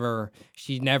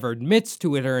she never admits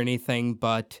to it or anything,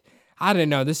 but I don't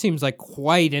know. This seems like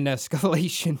quite an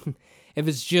escalation. If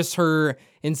it's just her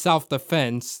in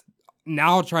self-defense,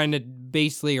 now trying to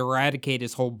basically eradicate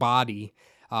his whole body.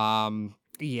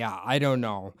 Yeah, I don't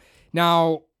know.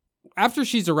 Now, after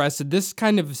she's arrested, this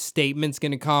kind of statement's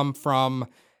going to come from,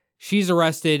 she's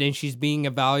arrested and she's being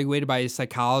evaluated by a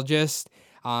psychologist.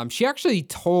 She actually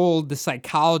told the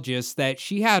psychologist that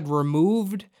she had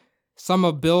removed some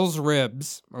of Bill's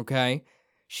ribs, okay?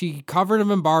 She covered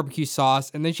them in barbecue sauce,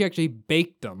 and then she actually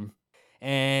baked them.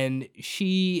 and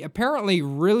she apparently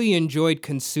really enjoyed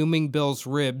consuming Bill's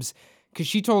ribs because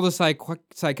she told a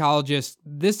psychologist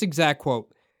this exact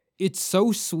quote: "It's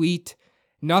so sweet.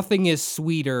 Nothing is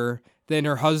sweeter than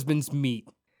her husband's meat."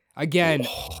 Again,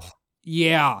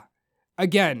 yeah.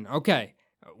 Again, okay.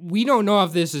 We don't know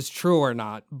if this is true or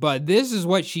not, but this is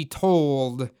what she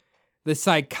told the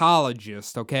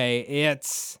psychologist, okay?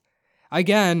 It's,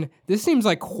 again, this seems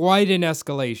like quite an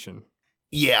escalation.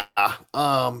 Yeah.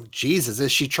 Jesus,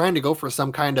 is she trying to go for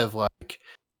some kind of like,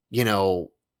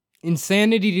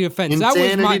 Insanity defense.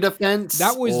 Defense?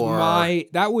 That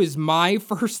was my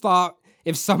first thought.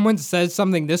 If someone says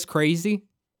something this crazy.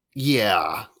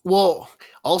 Yeah. Well,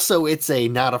 also it's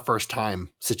not a first time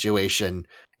situation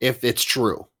if it's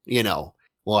true,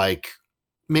 like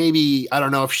maybe, I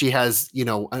don't know if she has,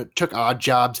 took odd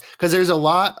jobs, because there's a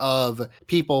lot of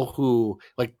people who,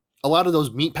 like, a lot of those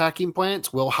meatpacking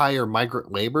plants will hire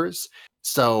migrant laborers.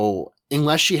 So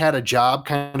unless she had a job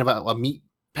kind of a meat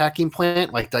packing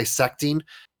plant, like dissecting,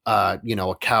 a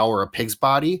cow or a pig's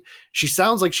body, she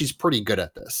sounds like she's pretty good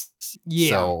at this. Yeah.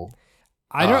 So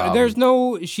I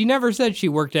don't, she never said she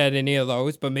worked at any of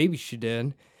those, but maybe she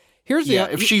did.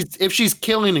 If she's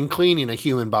killing and cleaning a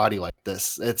human body like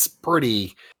this, it's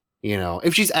pretty,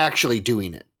 if she's actually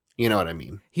doing it, you know what I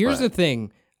mean? Here's the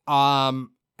thing,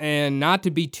 and not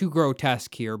to be too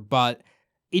grotesque here, but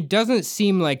it doesn't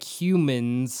seem like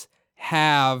humans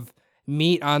have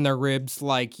meat on their ribs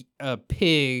like a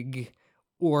pig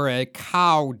or a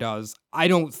cow does. I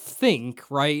don't think,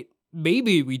 right?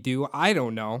 Maybe we do. I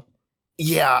don't know.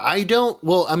 Yeah, I don't.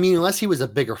 Well, I mean, unless he was a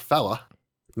bigger fella,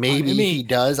 maybe he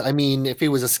does. I mean, if he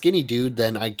was a skinny dude,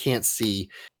 then I can't see.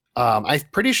 I'm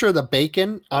pretty sure the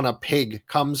bacon on a pig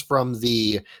comes from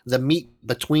the meat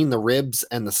between the ribs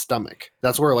and the stomach.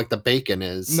 That's where like the bacon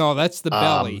is. No, that's the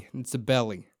belly. It's the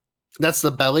belly. That's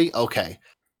the belly. Okay.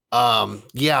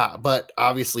 Yeah, but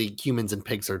obviously humans and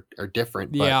pigs are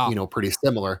different, but pretty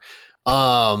similar.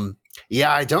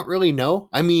 Yeah, I don't really know.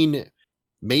 I mean,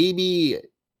 maybe.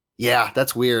 Yeah,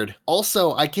 that's weird.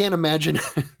 Also, I can't imagine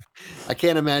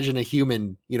a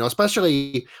human,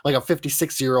 especially like a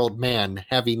 56-year-old man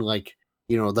having like,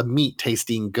 the meat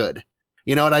tasting good.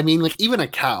 You know what I mean? Like even a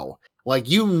cow, like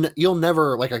you'll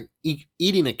never like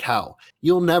eating a cow.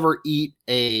 You'll never eat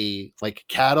a like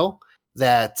cattle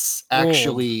that's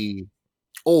actually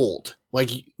old.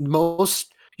 Like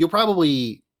you'll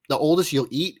probably, the oldest you'll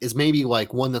eat is maybe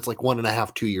like one that's like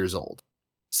 1.5, 2 years old.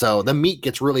 So the meat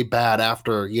gets really bad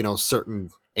after, certain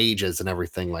ages and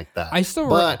everything like that.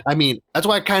 I mean, that's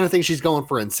why I kind of think she's going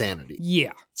for insanity.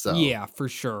 Yeah. So yeah, for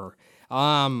sure.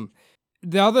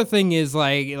 The other thing is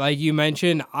like you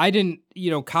mentioned, I didn't,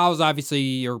 cows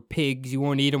obviously or pigs, you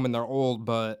won't eat them when they're old,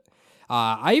 but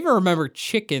I even remember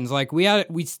chickens. Like my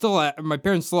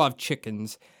parents still have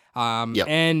chickens.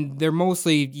 And they're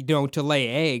mostly, to lay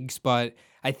eggs, but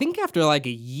I think after like a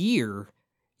year,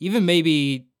 even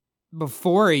maybe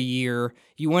before a year,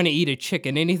 you want to eat a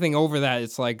chicken. Anything over that,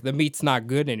 it's like the meat's not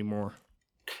good anymore.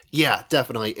 Yeah,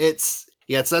 definitely. It's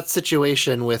that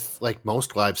situation with like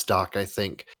most livestock, I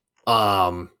think.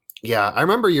 Yeah, I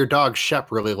remember your dog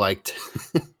Shep really liked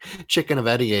chicken of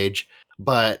any age,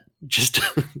 but just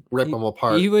rip them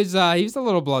apart. He was a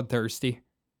little bloodthirsty.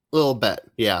 A little bit,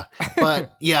 yeah.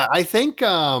 But yeah, I think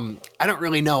I don't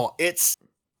really know. It's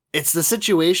the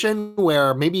situation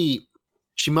where maybe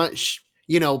she might.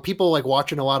 People like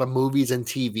watching a lot of movies and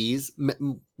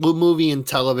movie and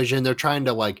television. They're trying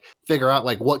to like figure out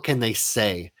like what can they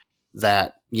say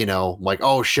that, like,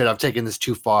 oh shit, I've taken this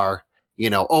too far.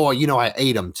 I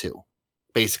ate them too,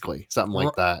 basically something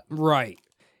like that. Right.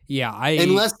 Yeah.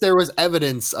 Unless there was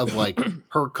evidence of like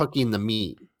her cooking the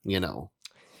meat,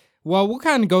 Well, we'll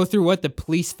kind of go through what the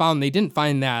police found. They didn't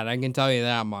find that. I can tell you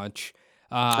that much.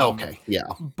 Okay.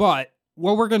 Yeah. But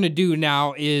what we're going to do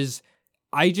now is,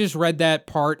 I just read that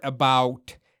part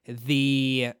about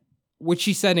what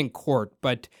she said in court,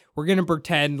 but we're going to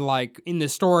pretend like in the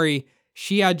story,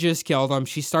 she had just killed him.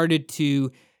 She started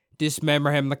to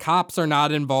dismember him. The cops are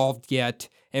not involved yet,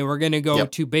 and we're going to go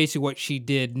to basically what she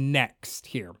did next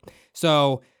here.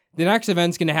 So the next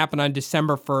event's going to happen on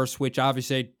December 1st, which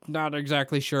obviously not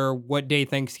exactly sure what day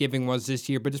Thanksgiving was this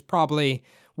year, but it's probably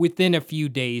within a few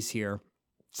days here.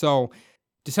 So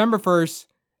December 1st,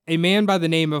 a man by the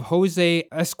name of Jose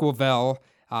Esquivel,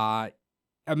 a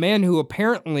man who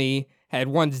apparently had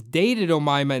once dated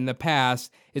Omaima in the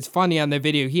past. It's funny on the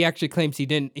video, he actually claims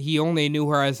he only knew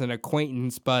her as an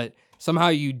acquaintance, but somehow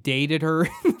you dated her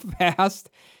in the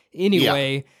past.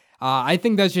 Anyway, I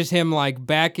think that's just him like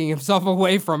backing himself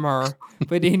away from her.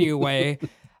 But anyway,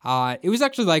 it was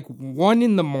actually like 1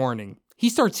 a.m. he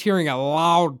starts hearing a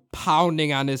loud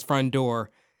pounding on his front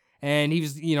door. And he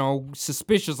was,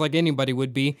 suspicious like anybody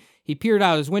would be. He peered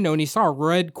out his window and he saw a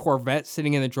red Corvette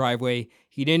sitting in the driveway.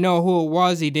 He didn't know who it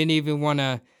was. He didn't even want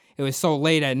to, it was so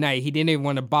late at night, he didn't even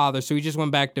want to bother. So he just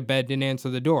went back to bed, didn't answer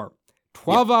the door.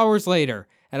 12 hours later,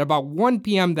 at about 1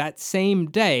 p.m. that same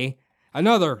day,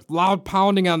 another loud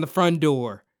pounding on the front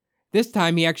door. This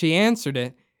time he actually answered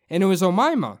it, and it was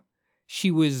Omaima.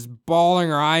 She was bawling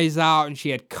her eyes out and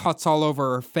she had cuts all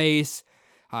over her face.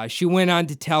 She went on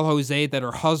to tell Jose that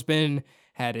her husband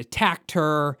had attacked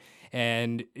her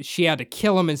and she had to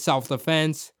kill him in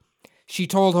self-defense. She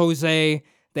told Jose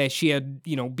that she had,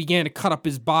 began to cut up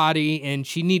his body and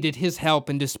she needed his help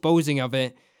in disposing of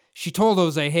it. She told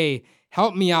Jose, hey,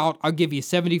 help me out. I'll give you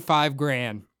 75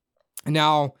 grand.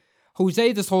 Now,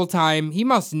 Jose this whole time, he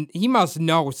must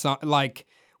know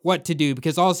what to do,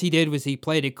 because all he did was he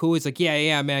played it cool. He's like,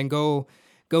 yeah, man, go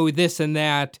this and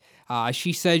that.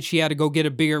 She said she had to go get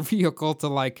a bigger vehicle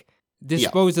to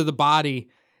dispose of the body.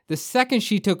 The second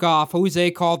she took off,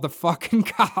 Jose called the fucking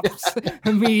cops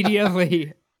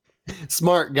immediately.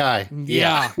 Smart guy.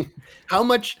 Yeah. How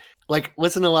much,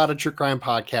 listen to a lot of true crime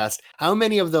podcasts. How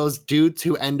many of those dudes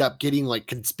who end up getting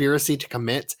conspiracy to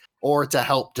commit or to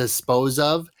help dispose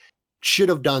of should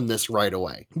have done this right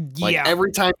away? Yeah.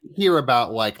 Every time you hear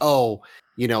about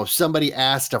somebody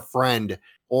asked a friend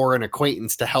or an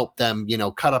acquaintance to help them,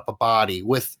 cut up a body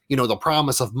with, the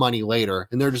promise of money later.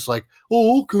 And they're just like,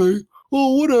 oh, okay.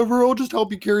 Oh, whatever. I'll just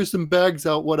help you carry some bags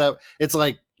out, whatever. It's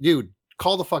like, dude,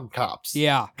 call the fucking cops.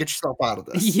 Yeah. Get yourself out of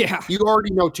this. Yeah. You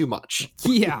already know too much.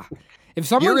 Yeah. If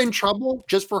someone, you're in trouble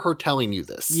just for her telling you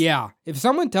this. Yeah. If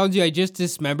someone tells you I just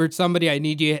dismembered somebody, I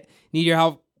need your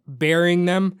help burying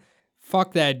them,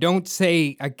 fuck that. Don't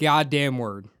say a goddamn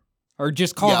word. Or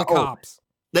just call the cops.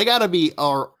 They gotta be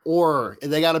or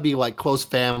they gotta be close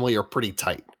family or pretty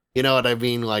tight. You know what I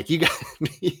mean?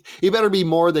 You better be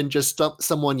more than just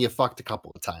someone you fucked a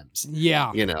couple of times.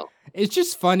 Yeah. It's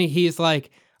just funny. He's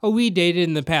like, oh, we dated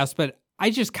in the past, but I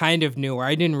just kind of knew her.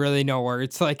 I didn't really know her.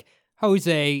 It's like,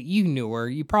 Jose, you knew her.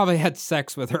 You probably had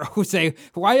sex with her. Jose,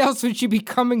 why else would she be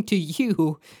coming to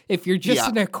you if you're just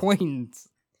an acquaintance?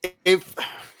 If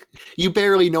you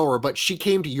barely know her, but she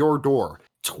came to your door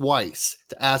twice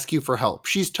to ask you for help.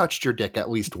 She's touched your dick at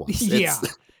least once.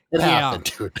 It happened,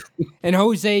 dude. And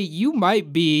Jose, you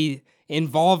might be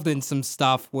involved in some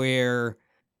stuff where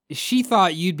she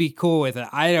thought you'd be cool with it.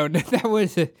 I don't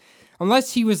know.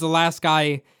 Unless he was the last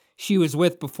guy she was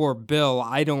with before Bill,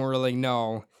 I don't really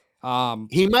know.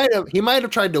 He might have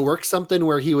tried to work something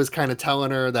where he was kind of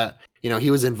telling her that, he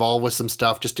was involved with some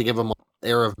stuff just to give him an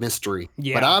air of mystery.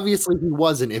 Yeah. But obviously he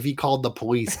wasn't if he called the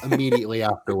police immediately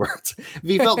afterwards. If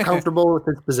he felt comfortable with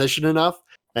his position enough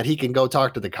that he can go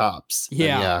talk to the cops.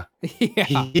 Yeah.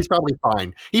 He's probably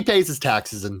fine. He pays his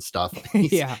taxes and stuff.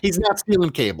 He's not stealing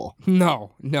cable.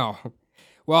 No.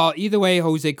 Well, either way,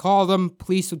 Jose called them.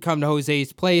 Police would come to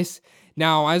Jose's place.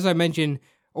 Now, as I mentioned,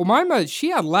 Omaima, she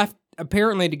had left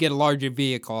apparently to get a larger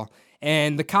vehicle,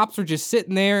 and the cops were just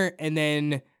sitting there, and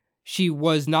then she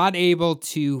was not able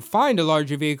to find a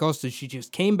larger vehicle, so she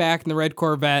just came back in the red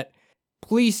Corvette.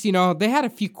 Police, they had a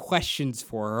few questions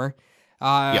for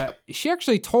her. She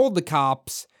actually told the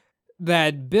cops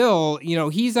that Bill,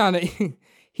 he's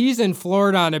in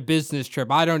Florida on a business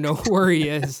trip. I don't know where he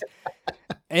is.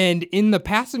 And in the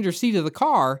passenger seat of the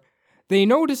car, they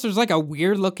noticed there's a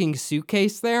weird looking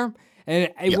suitcase there.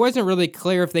 And it wasn't really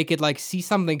clear if they could see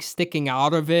something sticking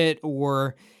out of it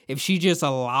or if she just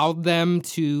allowed them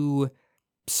to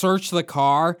search the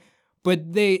car.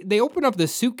 But they opened up the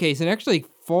suitcase and actually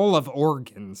full of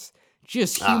organs,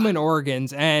 just human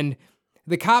organs. And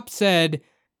the cops said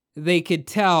they could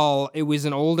tell it was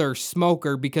an older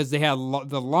smoker because they had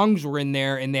the lungs were in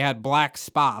there and they had black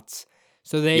spots.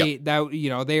 So they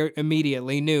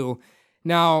immediately knew.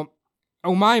 Now,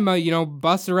 Omaima,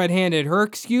 busted red-handed. Her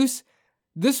excuse,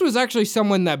 this was actually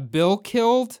someone that Bill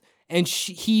killed, and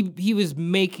he was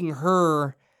making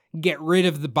her get rid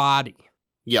of the body.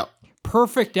 Yep.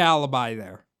 Perfect alibi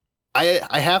there. I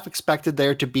half expected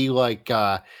there to be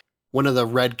one of the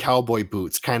red cowboy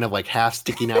boots, kind of half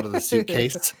sticking out of the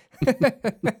suitcase.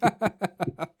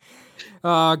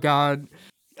 Oh, God.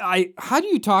 How do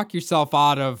you talk yourself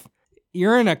out of,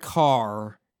 you're in a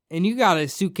car, and you got a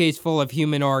suitcase full of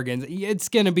human organs? It's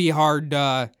going to be hard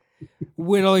to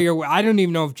whittle your... I don't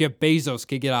even know if Jeff Bezos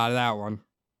could get out of that one.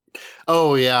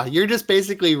 Oh, yeah. You're just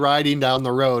basically riding down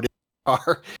the road in a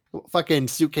car, fucking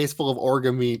suitcase full of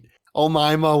organ meat. Oh,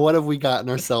 Mima, what have we gotten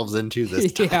ourselves into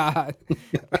this time? Yeah.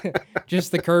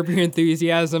 Just the Curb Your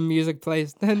Enthusiasm music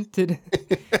plays.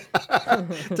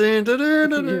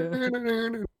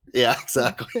 Yeah,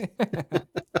 exactly.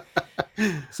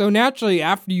 So naturally,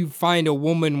 after you find a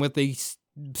woman with a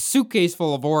suitcase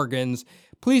full of organs,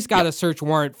 police got a search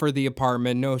warrant for the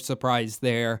apartment. No surprise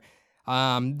there.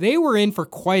 They were in for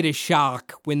quite a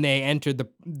shock when they entered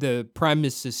the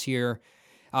premises here.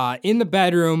 In the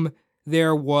bedroom,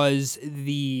 there was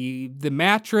the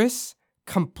mattress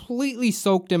completely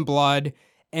soaked in blood,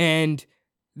 and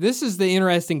this is the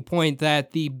interesting point,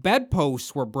 that the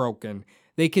bedposts were broken.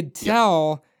 They could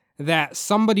tell that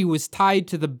somebody was tied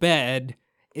to the bed,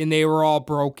 and they were all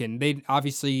broken.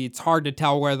 Obviously, it's hard to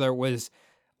tell whether it was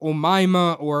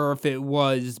Omaima or if it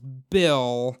was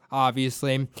Bill,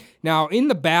 obviously. Now, in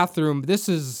the bathroom, this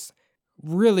is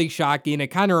really shocking. It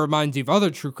kind of reminds you of other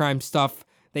true crime stuff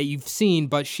that you've seen,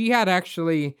 but she had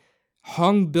actually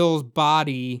hung Bill's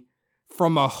body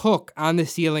from a hook on the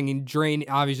ceiling and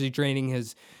draining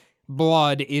his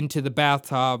blood into the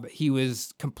bathtub. He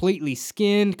was completely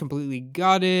skinned, completely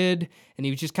gutted, and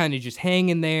he was just kind of just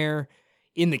hanging there.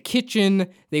 In the kitchen,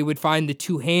 they would find the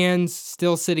two hands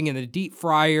still sitting in the deep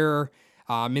fryer.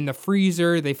 In the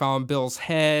freezer, they found Bill's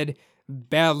head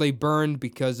badly burned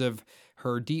because of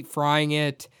her deep frying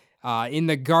it. In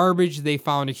the garbage, they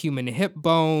found a human hip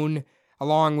bone,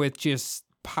 along with just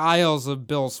piles of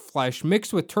Bill's flesh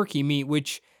mixed with turkey meat,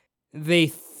 which they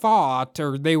thought,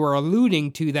 or they were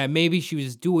alluding to, that maybe she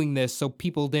was doing this so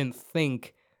people didn't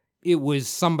think it was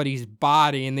somebody's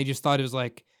body, and they just thought it was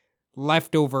like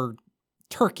leftover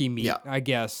turkey meat, I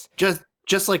guess.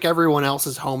 Just like everyone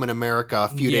else's home in America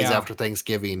a few days after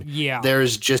Thanksgiving. Yeah.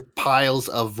 There's just piles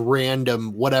of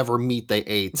random whatever meat they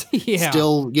ate. Yeah.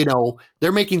 Still,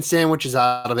 they're making sandwiches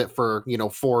out of it for,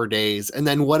 4 days. And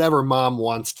then whatever mom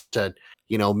wants to,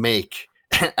 make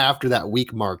after that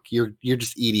week mark, you're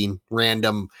just eating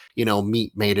random,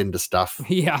 meat made into stuff.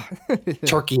 Yeah.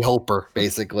 Turkey Hopper,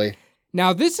 basically.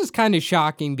 Now, this is kind of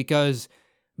shocking because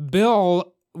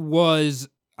Bill was,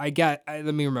 let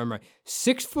me remember,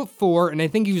 6'4", and I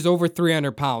think he was over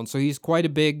 300 pounds, so he's quite a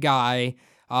big guy.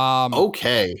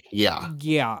 Okay, yeah.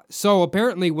 Yeah, so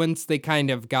apparently once they kind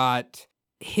of got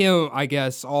him, I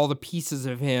guess, all the pieces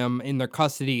of him in their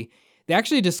custody, they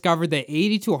actually discovered that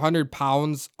 80 to 100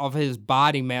 pounds of his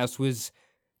body mass was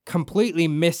completely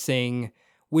missing,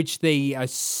 which they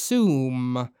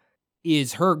assume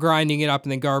is her grinding it up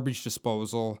in the garbage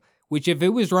disposal, which if it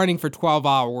was running for 12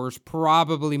 hours,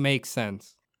 probably makes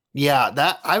sense.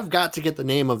 Yeah, I've got to get the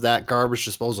name of that garbage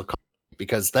disposal company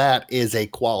because that is a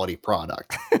quality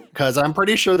product. Because I'm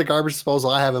pretty sure the garbage disposal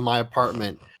I have in my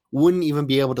apartment wouldn't even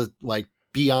be able to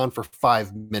be on for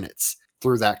 5 minutes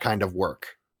through that kind of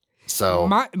work. So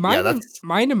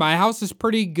mine in my house is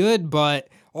pretty good, but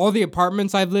all the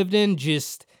apartments I've lived in,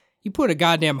 just you put a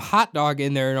goddamn hot dog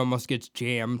in there and it almost gets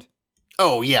jammed.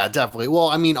 Oh yeah, definitely. Well,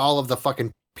 I mean, all of the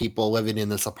fucking people living in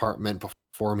this apartment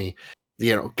before me,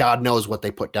 God knows what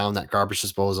they put down that garbage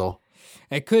disposal.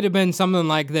 It could have been something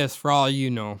like this for all you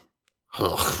know.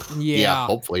 Yeah,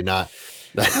 hopefully not.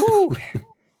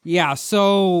 Yeah,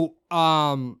 so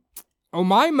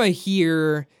Omaima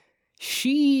here,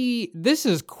 this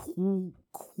is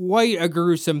quite a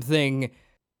gruesome thing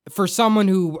for someone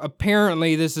who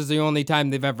apparently this is the only time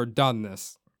they've ever done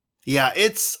this. Yeah,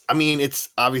 it's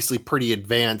obviously pretty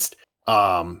advanced.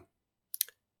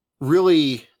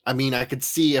 Really, I could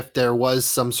see if there was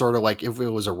some sort of if it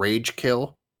was a rage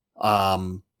kill,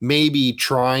 maybe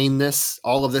trying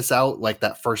all of this out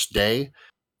that first day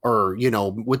or,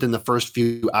 within the first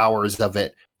few hours of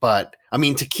it. But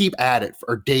to keep at it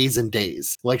for days and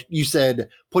days, like you said,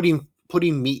 putting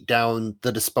meat down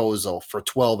the disposal for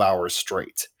 12 hours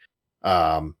straight.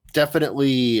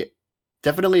 Definitely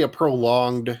a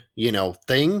prolonged,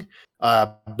 thing.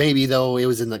 Maybe though it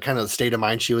was in the kind of the state of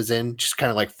mind she was in, just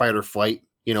kind of like fight or flight,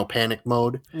 panic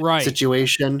mode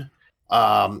situation.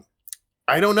 I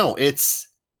don't know. It's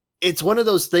one of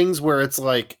those things where it's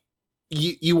like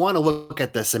you want to look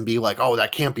at this and be like, oh,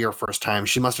 that can't be her first time.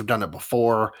 She must have done it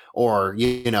before, or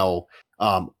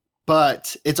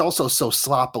but it's also so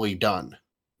sloppily done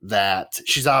that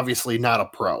she's obviously not a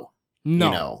pro.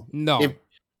 No.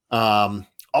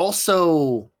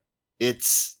 Also,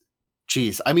 it's,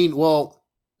 well,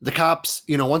 the cops,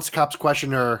 once the cops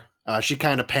questioned her, she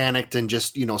kind of panicked and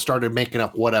just, started making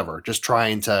up whatever, just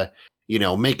trying to,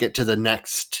 make it to the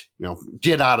next,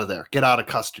 get out of there, get out of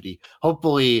custody.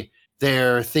 Hopefully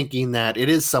they're thinking that it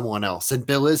is someone else and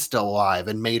Bill is still alive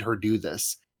and made her do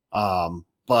this.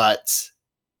 But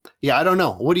yeah, I don't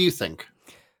know. What do you think?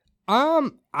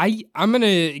 I'm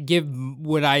gonna give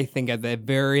what I think at the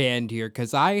very end here,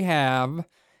 because I have,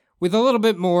 with a little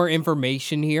bit more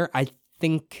information here, I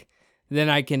think then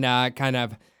I can kind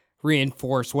of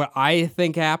reinforce what I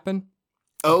think happened.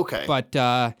 Okay.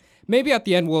 But maybe at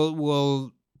the end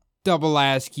we'll double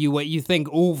ask you what you think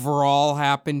overall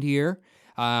happened here.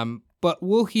 But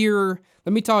we'll hear.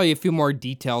 Let me tell you a few more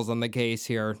details on the case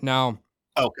here. Now,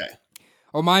 Okay.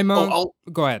 Omaima,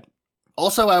 go ahead.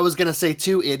 Also, I was gonna say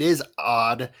too, it is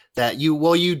odd that you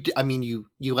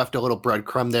left a little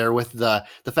breadcrumb there with the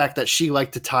fact that she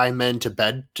liked to tie men to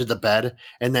the bed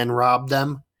and then rob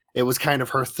them. It was kind of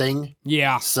her thing.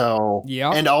 Yeah. So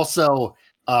yeah, and also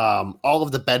all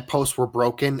of the bedposts were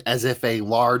broken as if a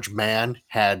large man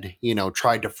had,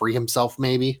 tried to free himself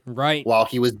maybe right. while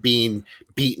he was being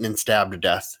beaten and stabbed to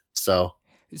death. So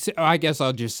I guess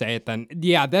I'll just say it then.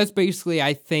 Yeah, that's basically,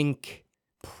 I think,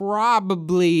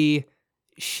 probably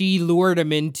she lured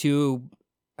him into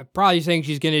probably saying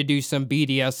she's going to do some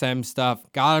BDSM stuff,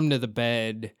 got him to the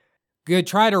bed, good,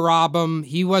 try to rob him.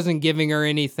 He wasn't giving her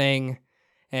anything.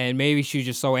 And maybe she was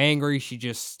just so angry, she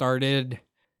just started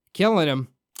killing him.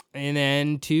 And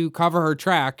then to cover her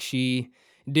tracks, she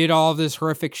did all of this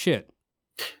horrific shit.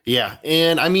 Yeah.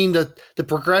 And I mean, the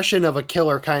progression of a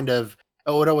killer kind of,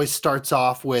 it always starts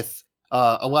off with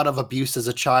a lot of abuse as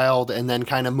a child and then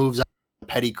kind of moves up to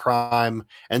petty crime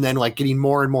and then like getting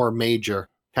more and more major,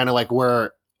 kind of like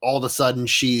where all of a sudden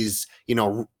she's,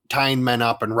 tying men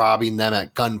up and robbing them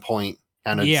at gunpoint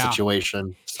kind of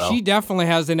situation. So she definitely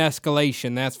has an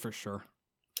escalation, that's for sure.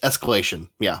 Escalation.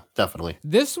 Yeah, definitely.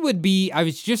 This would be, I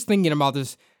was just thinking about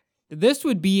this. This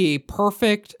would be a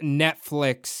perfect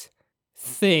Netflix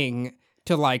thing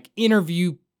to like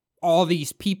interview all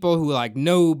these people who like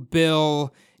know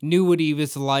Bill, knew what he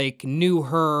was like, knew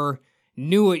her,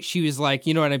 knew what she was like.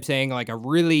 You know what I'm saying? Like a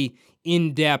really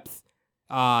in-depth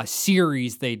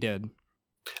series they did.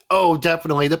 Oh,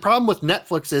 definitely. The problem with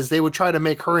Netflix is they would try to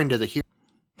make her into the hero.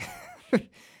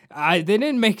 They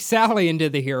didn't make Sally into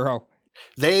the hero.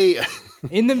 They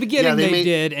in the beginning they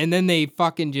did, and then they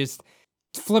fucking just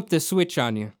flipped the switch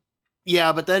on you.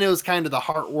 Yeah, but then it was kind of the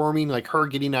heartwarming, like her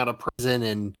getting out of prison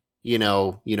and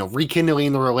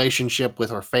rekindling the relationship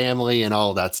with her family and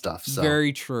all that stuff. So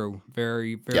very true,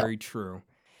 very true.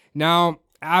 Now,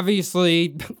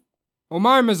 obviously,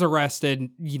 Omaima's arrested.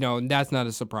 That's not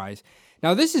a surprise.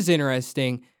 Now, this is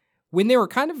interesting. When they were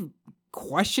kind of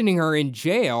questioning her in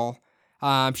jail,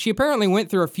 she apparently went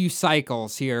through a few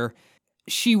cycles here.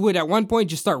 She would at one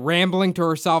point just start rambling to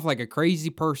herself like a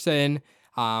crazy person.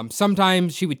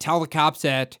 Sometimes she would tell the cops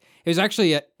that it was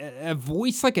actually a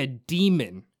voice like a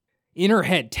demon in her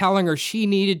head telling her she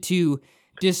needed to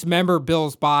dismember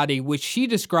Bill's body, which she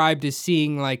described as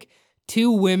seeing like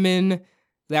two women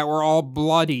that were all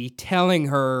bloody telling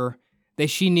her that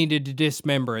she needed to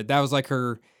dismember it. That was like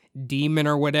her demon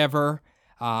or whatever.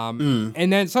 And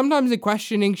then sometimes in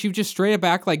questioning, she would just straight up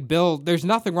act like, Bill, there's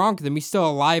nothing wrong with him. He's still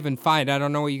alive and fine. I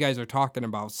don't know what you guys are talking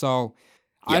about. So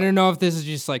I don't know if this is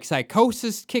just like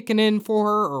psychosis kicking in for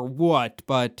her or what,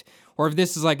 or if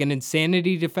this is like an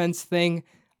insanity defense thing.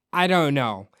 I don't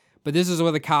know. But this is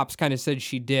what the cops kind of said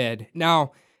she did.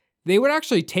 Now, they would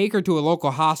actually take her to a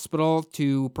local hospital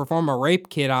to perform a rape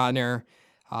kit on her.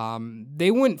 They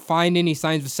wouldn't find any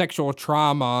signs of sexual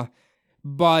trauma.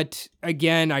 But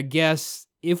again, I guess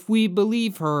if we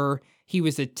believe her, he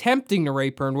was attempting to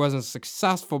rape her and wasn't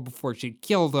successful before she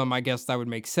killed him. I guess that would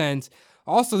make sense.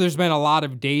 Also, there's been a lot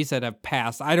of days that have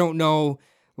passed. I don't know,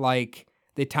 like,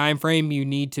 the time frame you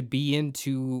need to be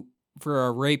into for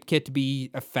a rape kit to be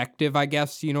effective, I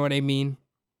guess. You know what I mean?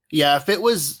 Yeah, if it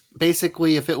was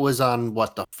on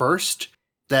the first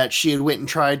that she had went and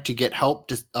tried to get help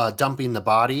dumping the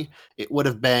body, it would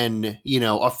have been,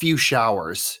 a few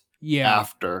showers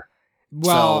after.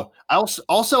 Well,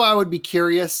 so I would be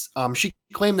curious. She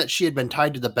claimed that she had been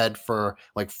tied to the bed for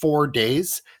like 4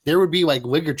 days. There would be like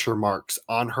ligature marks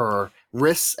on her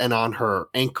wrists and on her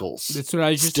ankles. That's what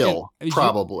I was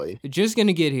probably just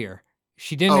gonna get here.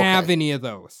 She didn't have any of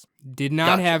those. Did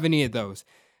not have any of those.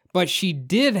 But she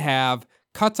did have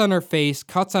cuts on her face,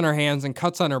 cuts on her hands, and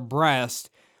cuts on her breast,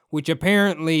 which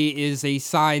apparently is a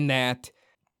sign that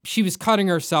she was cutting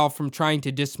herself from trying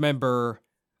to dismember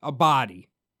a body.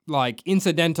 Like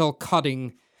incidental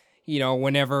cutting,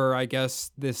 whenever I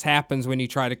guess this happens when you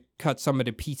try to cut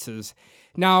somebody to pieces.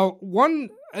 Now, one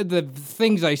of the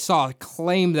things I saw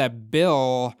claimed that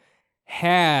Bill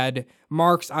had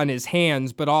marks on his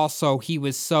hands, but also he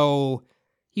was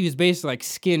basically like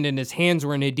skinned and his hands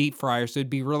were in a deep fryer, so it'd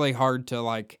be really hard to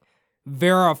like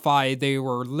verify they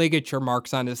were ligature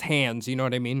marks on his hands. You know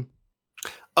what I mean?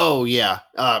 Oh, yeah.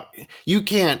 You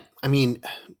can't,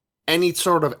 any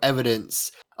sort of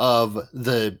evidence of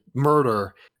the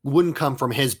murder wouldn't come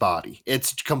from his body.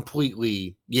 It's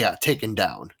completely, taken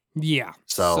down. Yeah.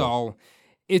 So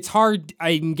it's hard.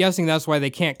 I'm guessing that's why they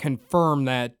can't confirm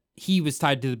that he was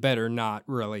tied to the bed or not,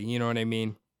 really. You know what I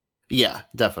mean? Yeah,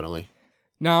 definitely.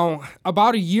 Now,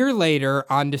 about a year later,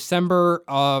 in December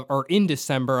of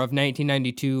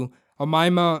 1992,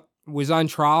 Omaima was on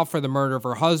trial for the murder of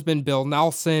her husband, Bill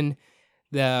Nelson.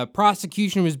 The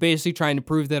prosecution was basically trying to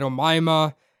prove that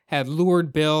Omaima had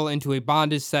lured Bill into a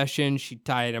bondage session. She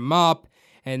tied him up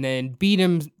and then beat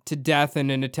him to death in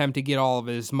an attempt to get all of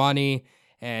his money,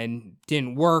 and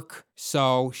didn't work,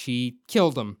 so she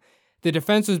killed him. The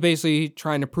defense was basically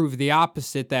trying to prove the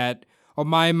opposite, that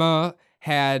Omaima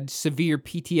had severe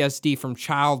PTSD from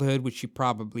childhood, which she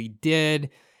probably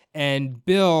did, and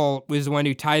Bill was the one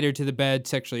who tied her to the bed,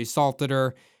 sexually assaulted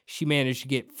her. She managed to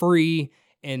get free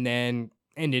and then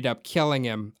ended up killing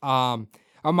him.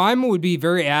 Omaima would be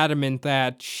very adamant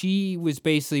that she was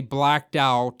basically blacked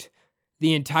out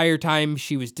the entire time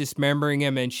she was dismembering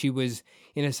him, and she was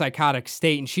in a psychotic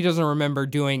state, and she doesn't remember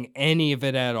doing any of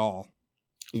it at all.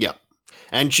 Yeah.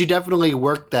 And she definitely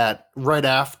worked that right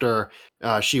after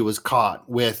she was caught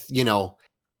with,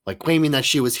 like claiming that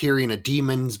she was hearing a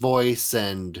demon's voice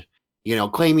and,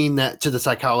 claiming that to the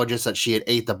psychologist that she had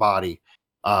ate the body,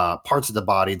 parts of the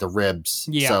body, the ribs.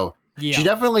 Yeah. So she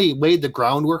definitely laid the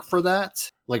groundwork for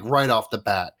that, like right off the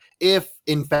bat, if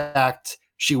in fact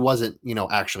she wasn't,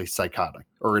 actually psychotic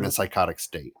or in a psychotic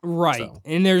state. Right. So.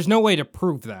 And there's no way to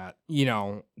prove that,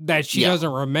 that she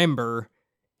doesn't remember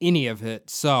any of it.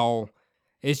 So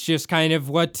it's just kind of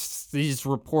what is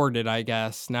reported, I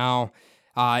guess. Now,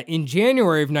 in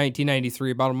January of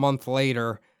 1993, about a month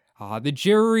later, the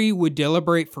jury would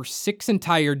deliberate for 6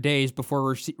 entire days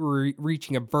before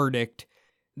reaching a verdict.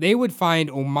 They would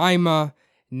find Omaima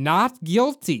not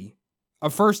guilty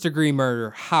of first-degree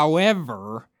murder.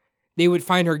 However, they would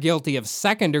find her guilty of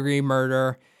second-degree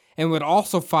murder and would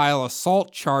also file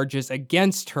assault charges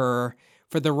against her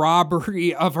for the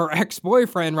robbery of her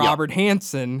ex-boyfriend, Robert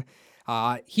Hansen.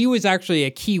 He was actually a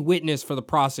key witness for the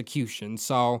prosecution,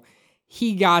 so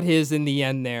he got his in the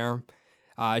end there.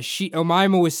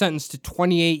 Omaima was sentenced to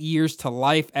 28 years to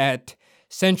life at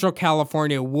Central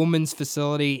California Women's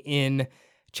Facility in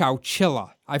Chowchilla.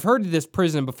 I've heard of this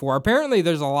prison before. Apparently,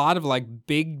 there's a lot of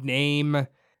big name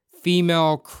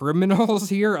female criminals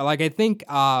here. I think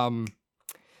some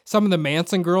of the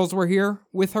Manson girls were here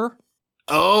with her.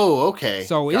 Oh, okay.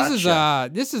 So Gotcha.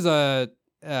 this is a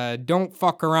don't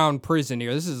fuck around prison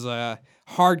here. This is a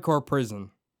hardcore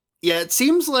prison. Yeah, it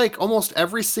seems like almost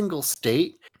every single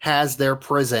state has their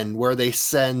prison where they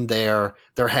send their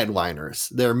headliners,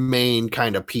 their main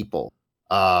kind of people.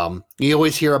 You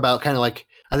always hear about kind of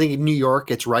I think in New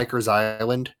York it's Rikers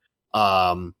Island.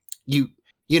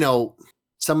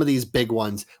 Some of these big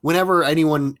ones, whenever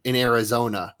anyone in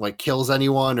Arizona kills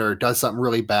anyone or does something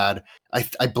really bad,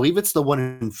 I believe it's the one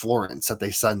in Florence that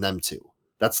they send them to.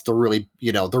 That's the really,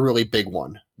 the really big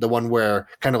one. The one where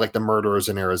kind of the murderers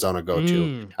in Arizona go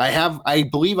to. I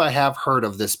believe I have heard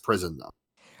of this prison though.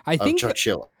 I think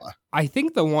Chowchilla. I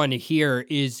think the one here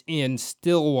is in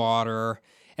Stillwater.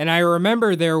 And I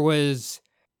remember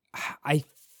I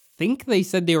think they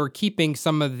said they were keeping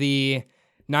some of the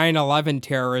 9/11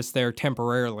 terrorists there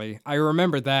temporarily. I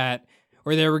remember that,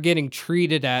 or they were getting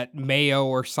treated at Mayo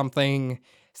or something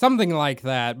like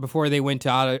that before they went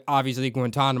to obviously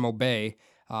Guantanamo Bay.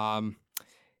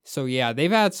 So yeah,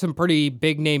 they've had some pretty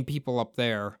big name people up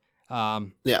there.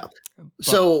 Yeah.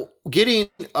 So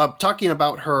talking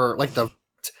about her,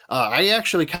 I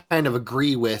actually kind of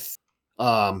agree with,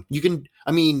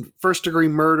 first degree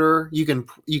murder, you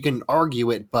can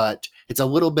argue it, but it's a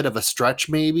little bit of a stretch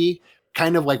maybe.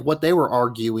 Kind of like what they were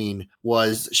arguing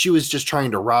was she was just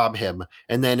trying to rob him,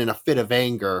 and then in a fit of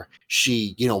anger,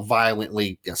 she,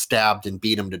 violently stabbed and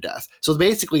beat him to death. So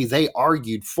basically, they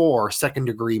argued for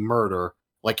second-degree murder,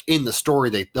 in the story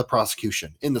the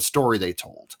prosecution, in the story they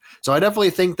told. So I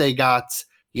definitely think they got,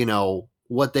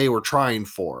 what they were trying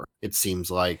for. It seems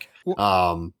like.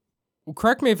 Well,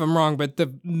 correct me if I'm wrong, but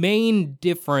the main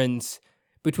difference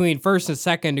between first and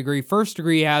second degree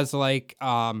has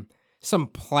some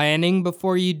planning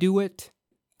before you do it.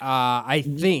 I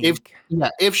think.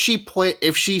 If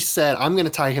she said, I'm going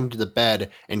to tie him to the bed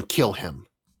and kill him,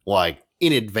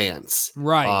 in advance.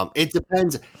 Right. It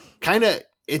depends.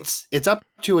 It's up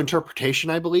to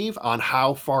interpretation, I believe, on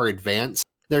how far advanced.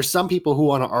 There's some people who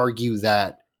want to argue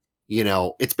that,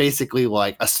 it's basically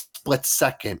a split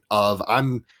second of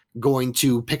I'm going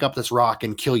to pick up this rock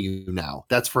and kill you now.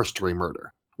 That's first degree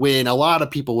murder. When a lot of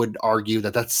people would argue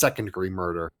that that's second degree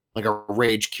murder. Like a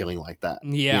rage killing like that.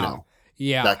 Yeah.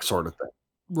 Yeah. That sort of thing.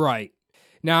 Right.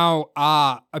 Now,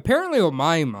 apparently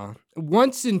Omaima,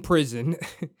 once in prison,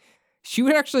 she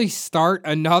would actually start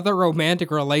another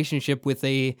romantic relationship with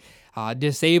a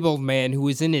disabled man who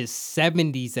was in his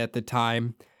 70s at the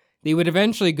time. They would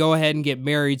eventually go ahead and get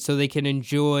married so they can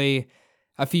enjoy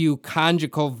a few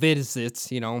conjugal visits,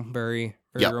 very,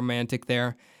 very romantic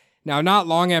there. Now, not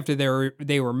long after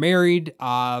they were married,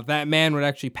 that man would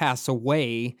actually pass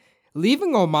away,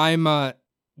 leaving Omaima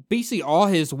basically all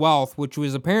his wealth, which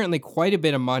was apparently quite a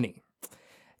bit of money.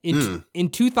 In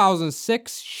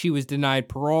 2006, she was denied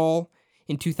parole.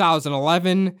 In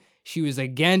 2011, she was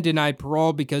again denied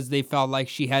parole because they felt like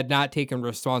she had not taken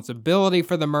responsibility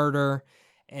for the murder,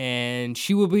 and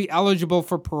she will be eligible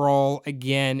for parole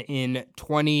again in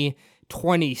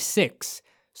 2026.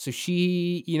 So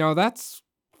she, that's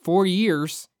 4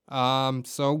 years.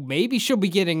 So maybe she'll be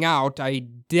getting out. I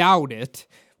doubt it.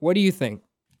 What do you think?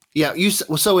 Yeah,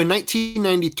 so in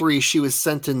 1993, she was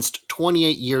sentenced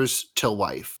 28 years to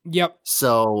life. Yep.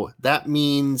 So that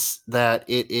means that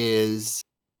it is,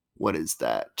 what is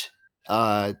that?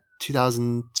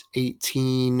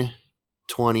 2018,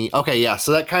 20. Okay, yeah.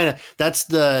 So that's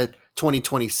the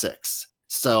 2026.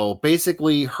 So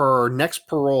basically her next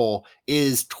parole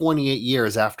is 28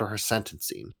 years after her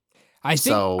sentencing. I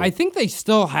think they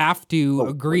still have to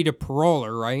agree to parole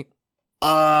her, right?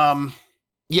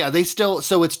 Yeah,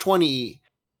 so it's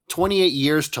 28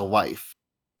 years to life.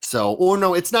 So,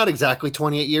 no, it's not exactly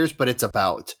 28 years, but it's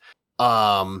about.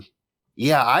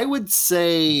 Yeah, I would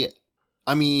say,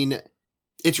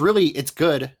 it's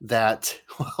good that,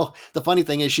 well, the funny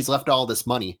thing is she's left all this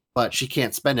money, but she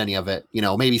can't spend any of it.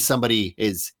 Maybe somebody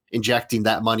is injecting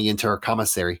that money into her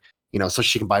commissary, so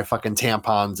she can buy fucking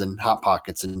tampons and Hot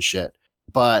Pockets and shit.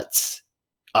 But,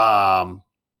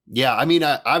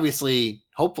 yeah, obviously,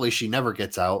 hopefully she never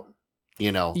gets out,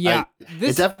 Yeah.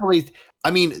 It's definitely,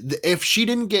 if she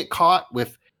didn't get caught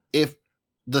if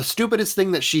the stupidest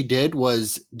thing that she did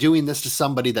was doing this to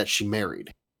somebody that she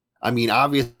married.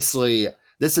 Obviously,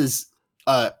 this is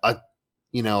a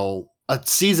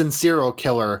seasoned serial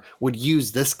killer would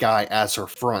use this guy as her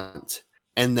front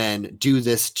and then do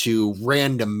this to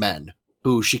random men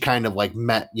who she kind of like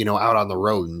met, out on the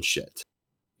road and shit.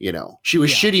 She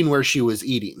was shitting where she was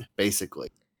eating,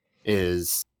 basically.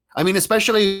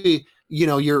 Especially,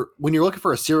 when you're looking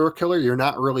for a serial killer, you're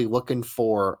not really looking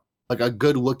for like a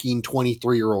good looking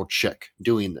 23-year-old chick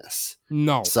doing this.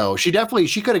 No. So she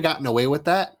could have gotten away with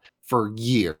that for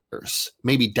years,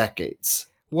 maybe decades.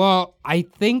 Well, I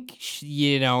think,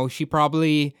 she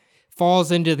probably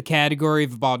falls into the category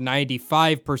of about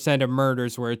 95% of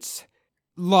murders where it's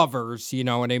lovers, you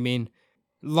know what I mean?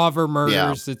 Lover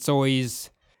murders, It's always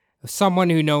someone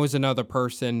who knows another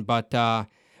person, but do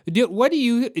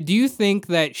you think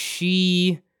that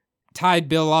she tied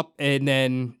Bill up and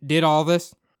then did all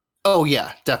this? Oh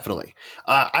yeah, definitely.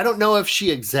 I don't know if she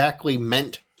exactly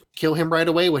meant kill him right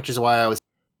away, which is why I was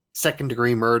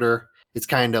second-degree murder. It's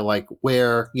kind of like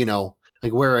where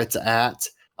it's at.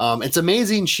 It's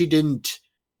amazing she didn't,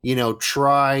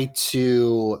 try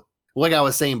to, like I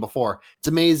was saying before, it's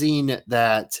amazing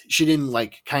that she didn't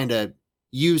kind of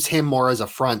use him more as a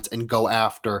front and go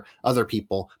after other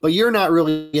people. But you're not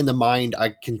really in the mind.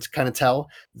 I can kind of tell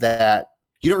that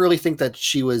you don't really think that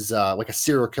she was like a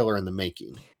serial killer in the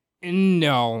making.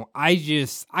 No, I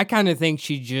kind of think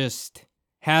she just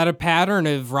had a pattern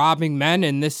of robbing men,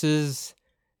 and this is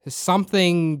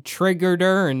something triggered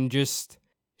her, and just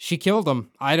she killed him.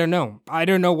 I don't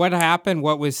know what happened,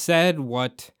 what was said,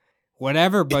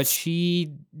 whatever, but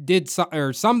she did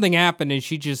something happened, and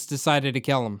she just decided to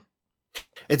kill him.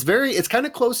 It's kind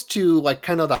of close to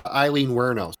kind of the Eileen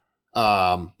Wuornos,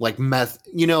 meth.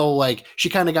 She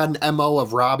kind of got an MO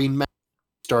of robbing men,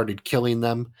 started killing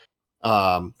them.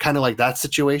 Kind of like that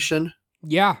situation.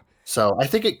 Yeah. So I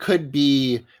think it could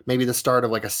be maybe the start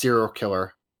of a serial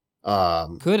killer.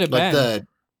 Could have been.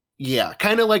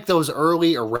 Kind of like those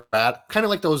early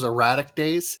erratic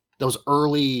days. Those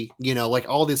early,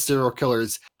 all these serial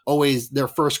killers always, their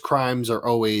first crimes are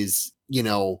always,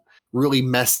 really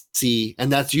messy, and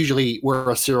that's usually where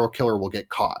a serial killer will get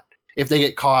caught. If they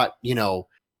get caught,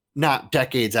 not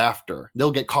decades after,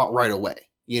 they'll get caught right away,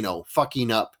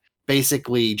 fucking up,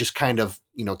 basically just kind of,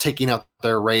 taking out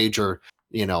their rage or,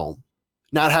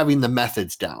 not having the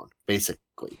methods down,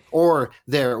 basically. Or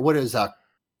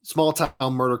small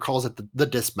town murder calls it the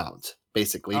dismount,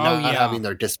 basically, not having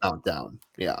their dismount down.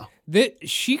 Yeah.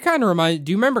 She kind of reminded,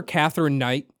 do you remember Catherine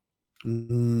Knight?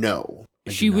 No.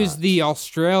 She was the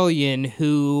Australian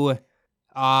who,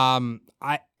 I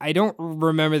don't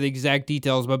remember the exact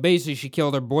details, but basically she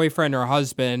killed her boyfriend or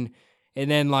husband,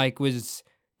 and then was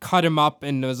cut him up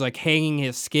and was hanging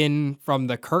his skin from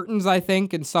the curtains, I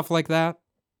think, and stuff like that.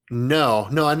 No,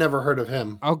 I never heard of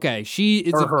him. Okay, she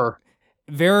is her.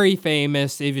 Very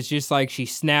famous. It was just she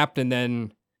snapped and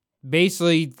then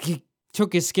basically he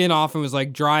took his skin off and was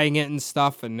like drying it and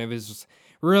stuff, and it was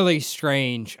really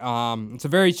strange. It's a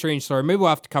very strange story. Maybe we'll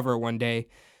have to cover it one day.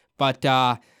 But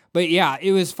yeah,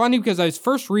 it was funny because I was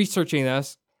first researching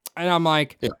this, and I'm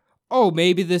like, oh,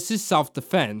 maybe this is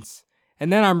self-defense.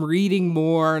 And then I'm reading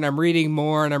more, and I'm reading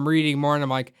more, and I'm reading more, and I'm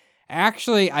like,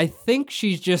 actually, I think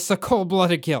she's just a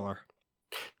cold-blooded killer.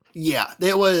 Yeah,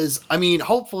 it was. I mean,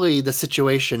 hopefully the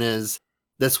situation is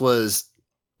this was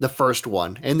the first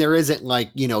one, and there isn't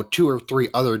like, 2 or 3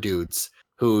 other dudes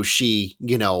who she,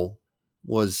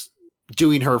 was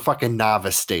doing her fucking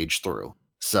novice stage through.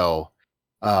 So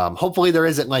hopefully there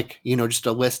isn't like, just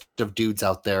a list of dudes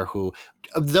out there who,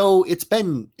 though it's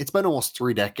been almost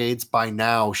 3 decades, by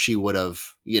now she would have,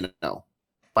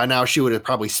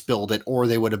 probably spilled it, or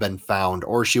they would have been found,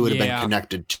 or she would have been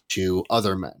connected to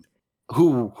other men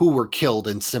who were killed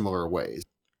in similar ways.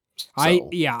 So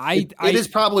it is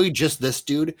probably just this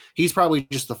dude. He's probably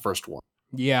just the first one.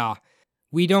 Yeah.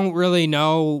 We don't really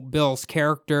know Bill's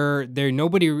character.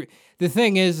 The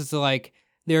thing is like,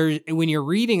 when you're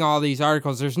reading all these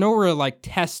articles, there's no real like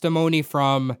testimony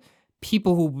from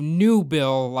people who knew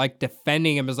Bill, like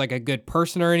defending him as like a good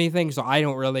person or anything. So I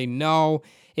don't really know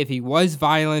if he was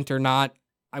violent or not.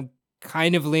 I'm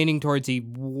kind of leaning towards he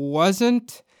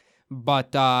wasn't, but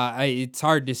it's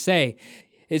hard to say.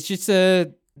 It's just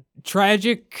a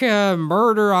tragic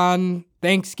murder on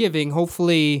Thanksgiving.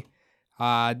 Hopefully,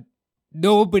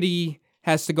 nobody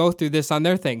has to go through this on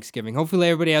their Thanksgiving. Hopefully,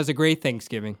 everybody has a great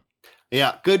Thanksgiving.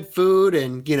 Yeah, good food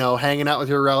and, hanging out with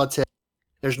your relatives.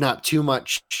 There's not too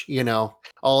much,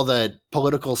 all the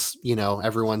political,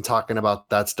 everyone talking about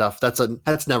that stuff.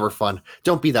 That's never fun.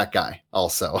 Don't be that guy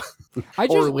also.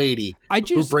 Or lady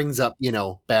who brings up,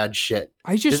 bad shit.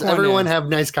 Everyone have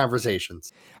nice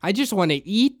conversations. I just want to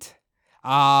eat,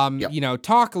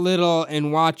 talk a little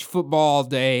and watch football all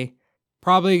day.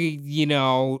 Probably,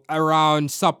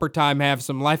 around supper time, have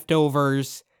some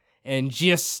leftovers and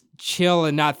just chill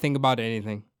and not think about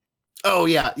anything. Oh,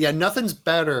 yeah. Yeah, nothing's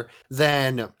better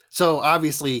than... So,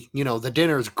 obviously, the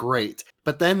dinner's great.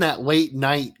 But then that late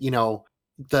night,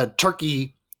 the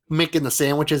turkey, making the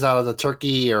sandwiches out of the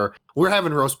turkey, or... We're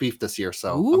having roast beef this year,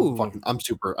 so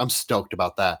I'm stoked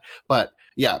about that. But,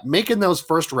 yeah, making those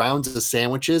first rounds of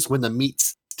sandwiches when the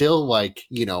meat's still, like,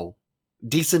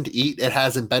 decent to eat. It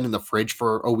hasn't been in the fridge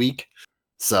for a week.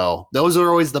 So, those are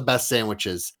always the best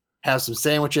sandwiches. Have some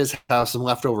sandwiches, have some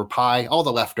leftover pie. All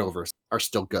the leftovers are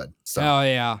still good. So. Oh,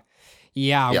 yeah.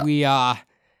 Yeah,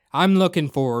 I'm looking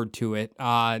forward to it.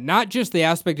 Not just the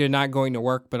aspect of not going to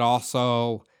work, but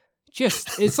also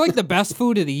it's like the best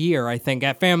food of the year, I think,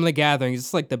 at family gatherings.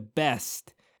 It's like the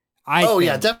best.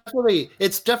 Yeah, definitely.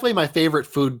 It's definitely my favorite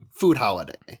food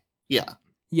holiday. Yeah.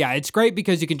 Yeah, it's great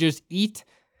because you can just eat,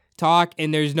 talk,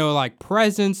 and there's no like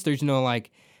presents. There's no like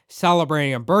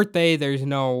celebrating a birthday. There's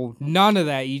none of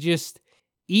that. You just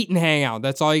eat and hang out.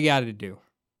 That's all you got to do.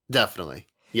 Definitely.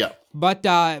 Yeah. But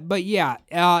yeah,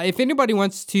 if anybody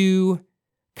wants to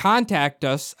contact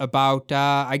us about,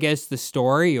 I guess, the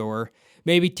story, or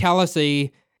maybe tell us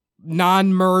a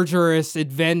non-murderous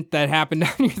event that happened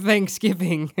on your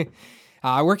Thanksgiving,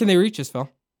 where can they reach us, Phil?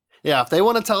 Yeah, if they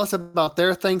want to tell us about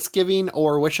their Thanksgiving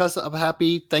or wish us a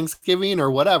happy Thanksgiving or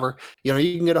whatever, you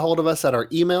can get a hold of us at our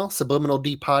email,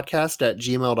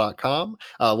 subliminaldpodcast@gmail.com.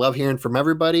 Love hearing from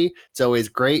everybody. It's always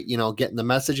great, getting the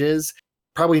messages.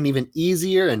 Probably an even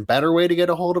easier and better way to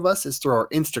get a hold of us is through our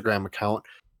Instagram account.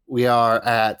 We are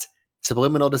at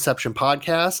Subliminal Deception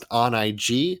Podcast on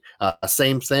IG.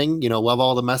 Same thing, love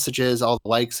all the messages, all the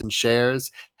likes and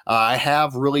shares. I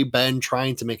have really been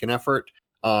trying to make an effort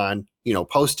on,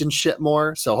 posting shit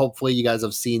more. So hopefully you guys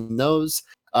have seen those.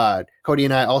 Cody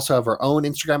and I also have our own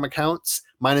Instagram accounts.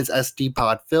 Mine is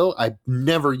SDPodPhil. I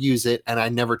never use it and I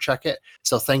never check it.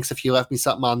 So thanks if you left me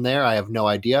something on there. I have no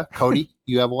idea. Cody,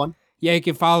 you have one? Yeah, you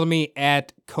can follow me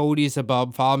at Cody's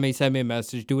Above. Follow me, send me a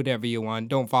message, do whatever you want.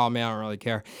 Don't follow me, I don't really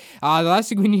care. The last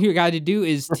thing we need you guys to do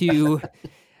is to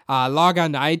log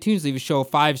on to iTunes, leave a show a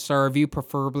 5-star review,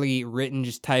 preferably written.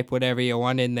 Just type whatever you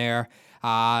want in there.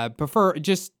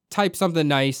 Just type something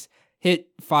nice, hit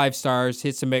 5 stars,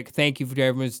 hit submit. Thank you for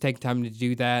everyone who's taking time to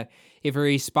do that. If you're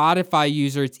a Spotify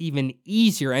user, it's even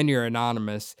easier and you're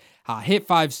anonymous. Hit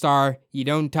 5-star. You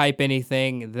don't type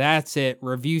anything. That's it.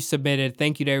 Review submitted.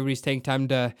 Thank you to everybody who's taking time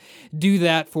to do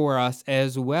that for us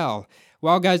as well.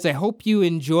 Well, guys, I hope you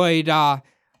enjoyed a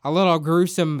little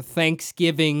gruesome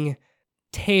Thanksgiving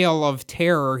tale of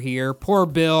terror here. Poor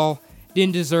Bill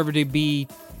didn't deserve to be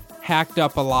hacked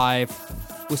up alive.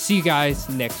 We'll see you guys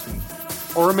next week.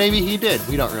 Or maybe he did.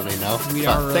 We don't really know. We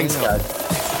don't really know. Thanks, guys.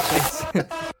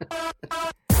 Thanks.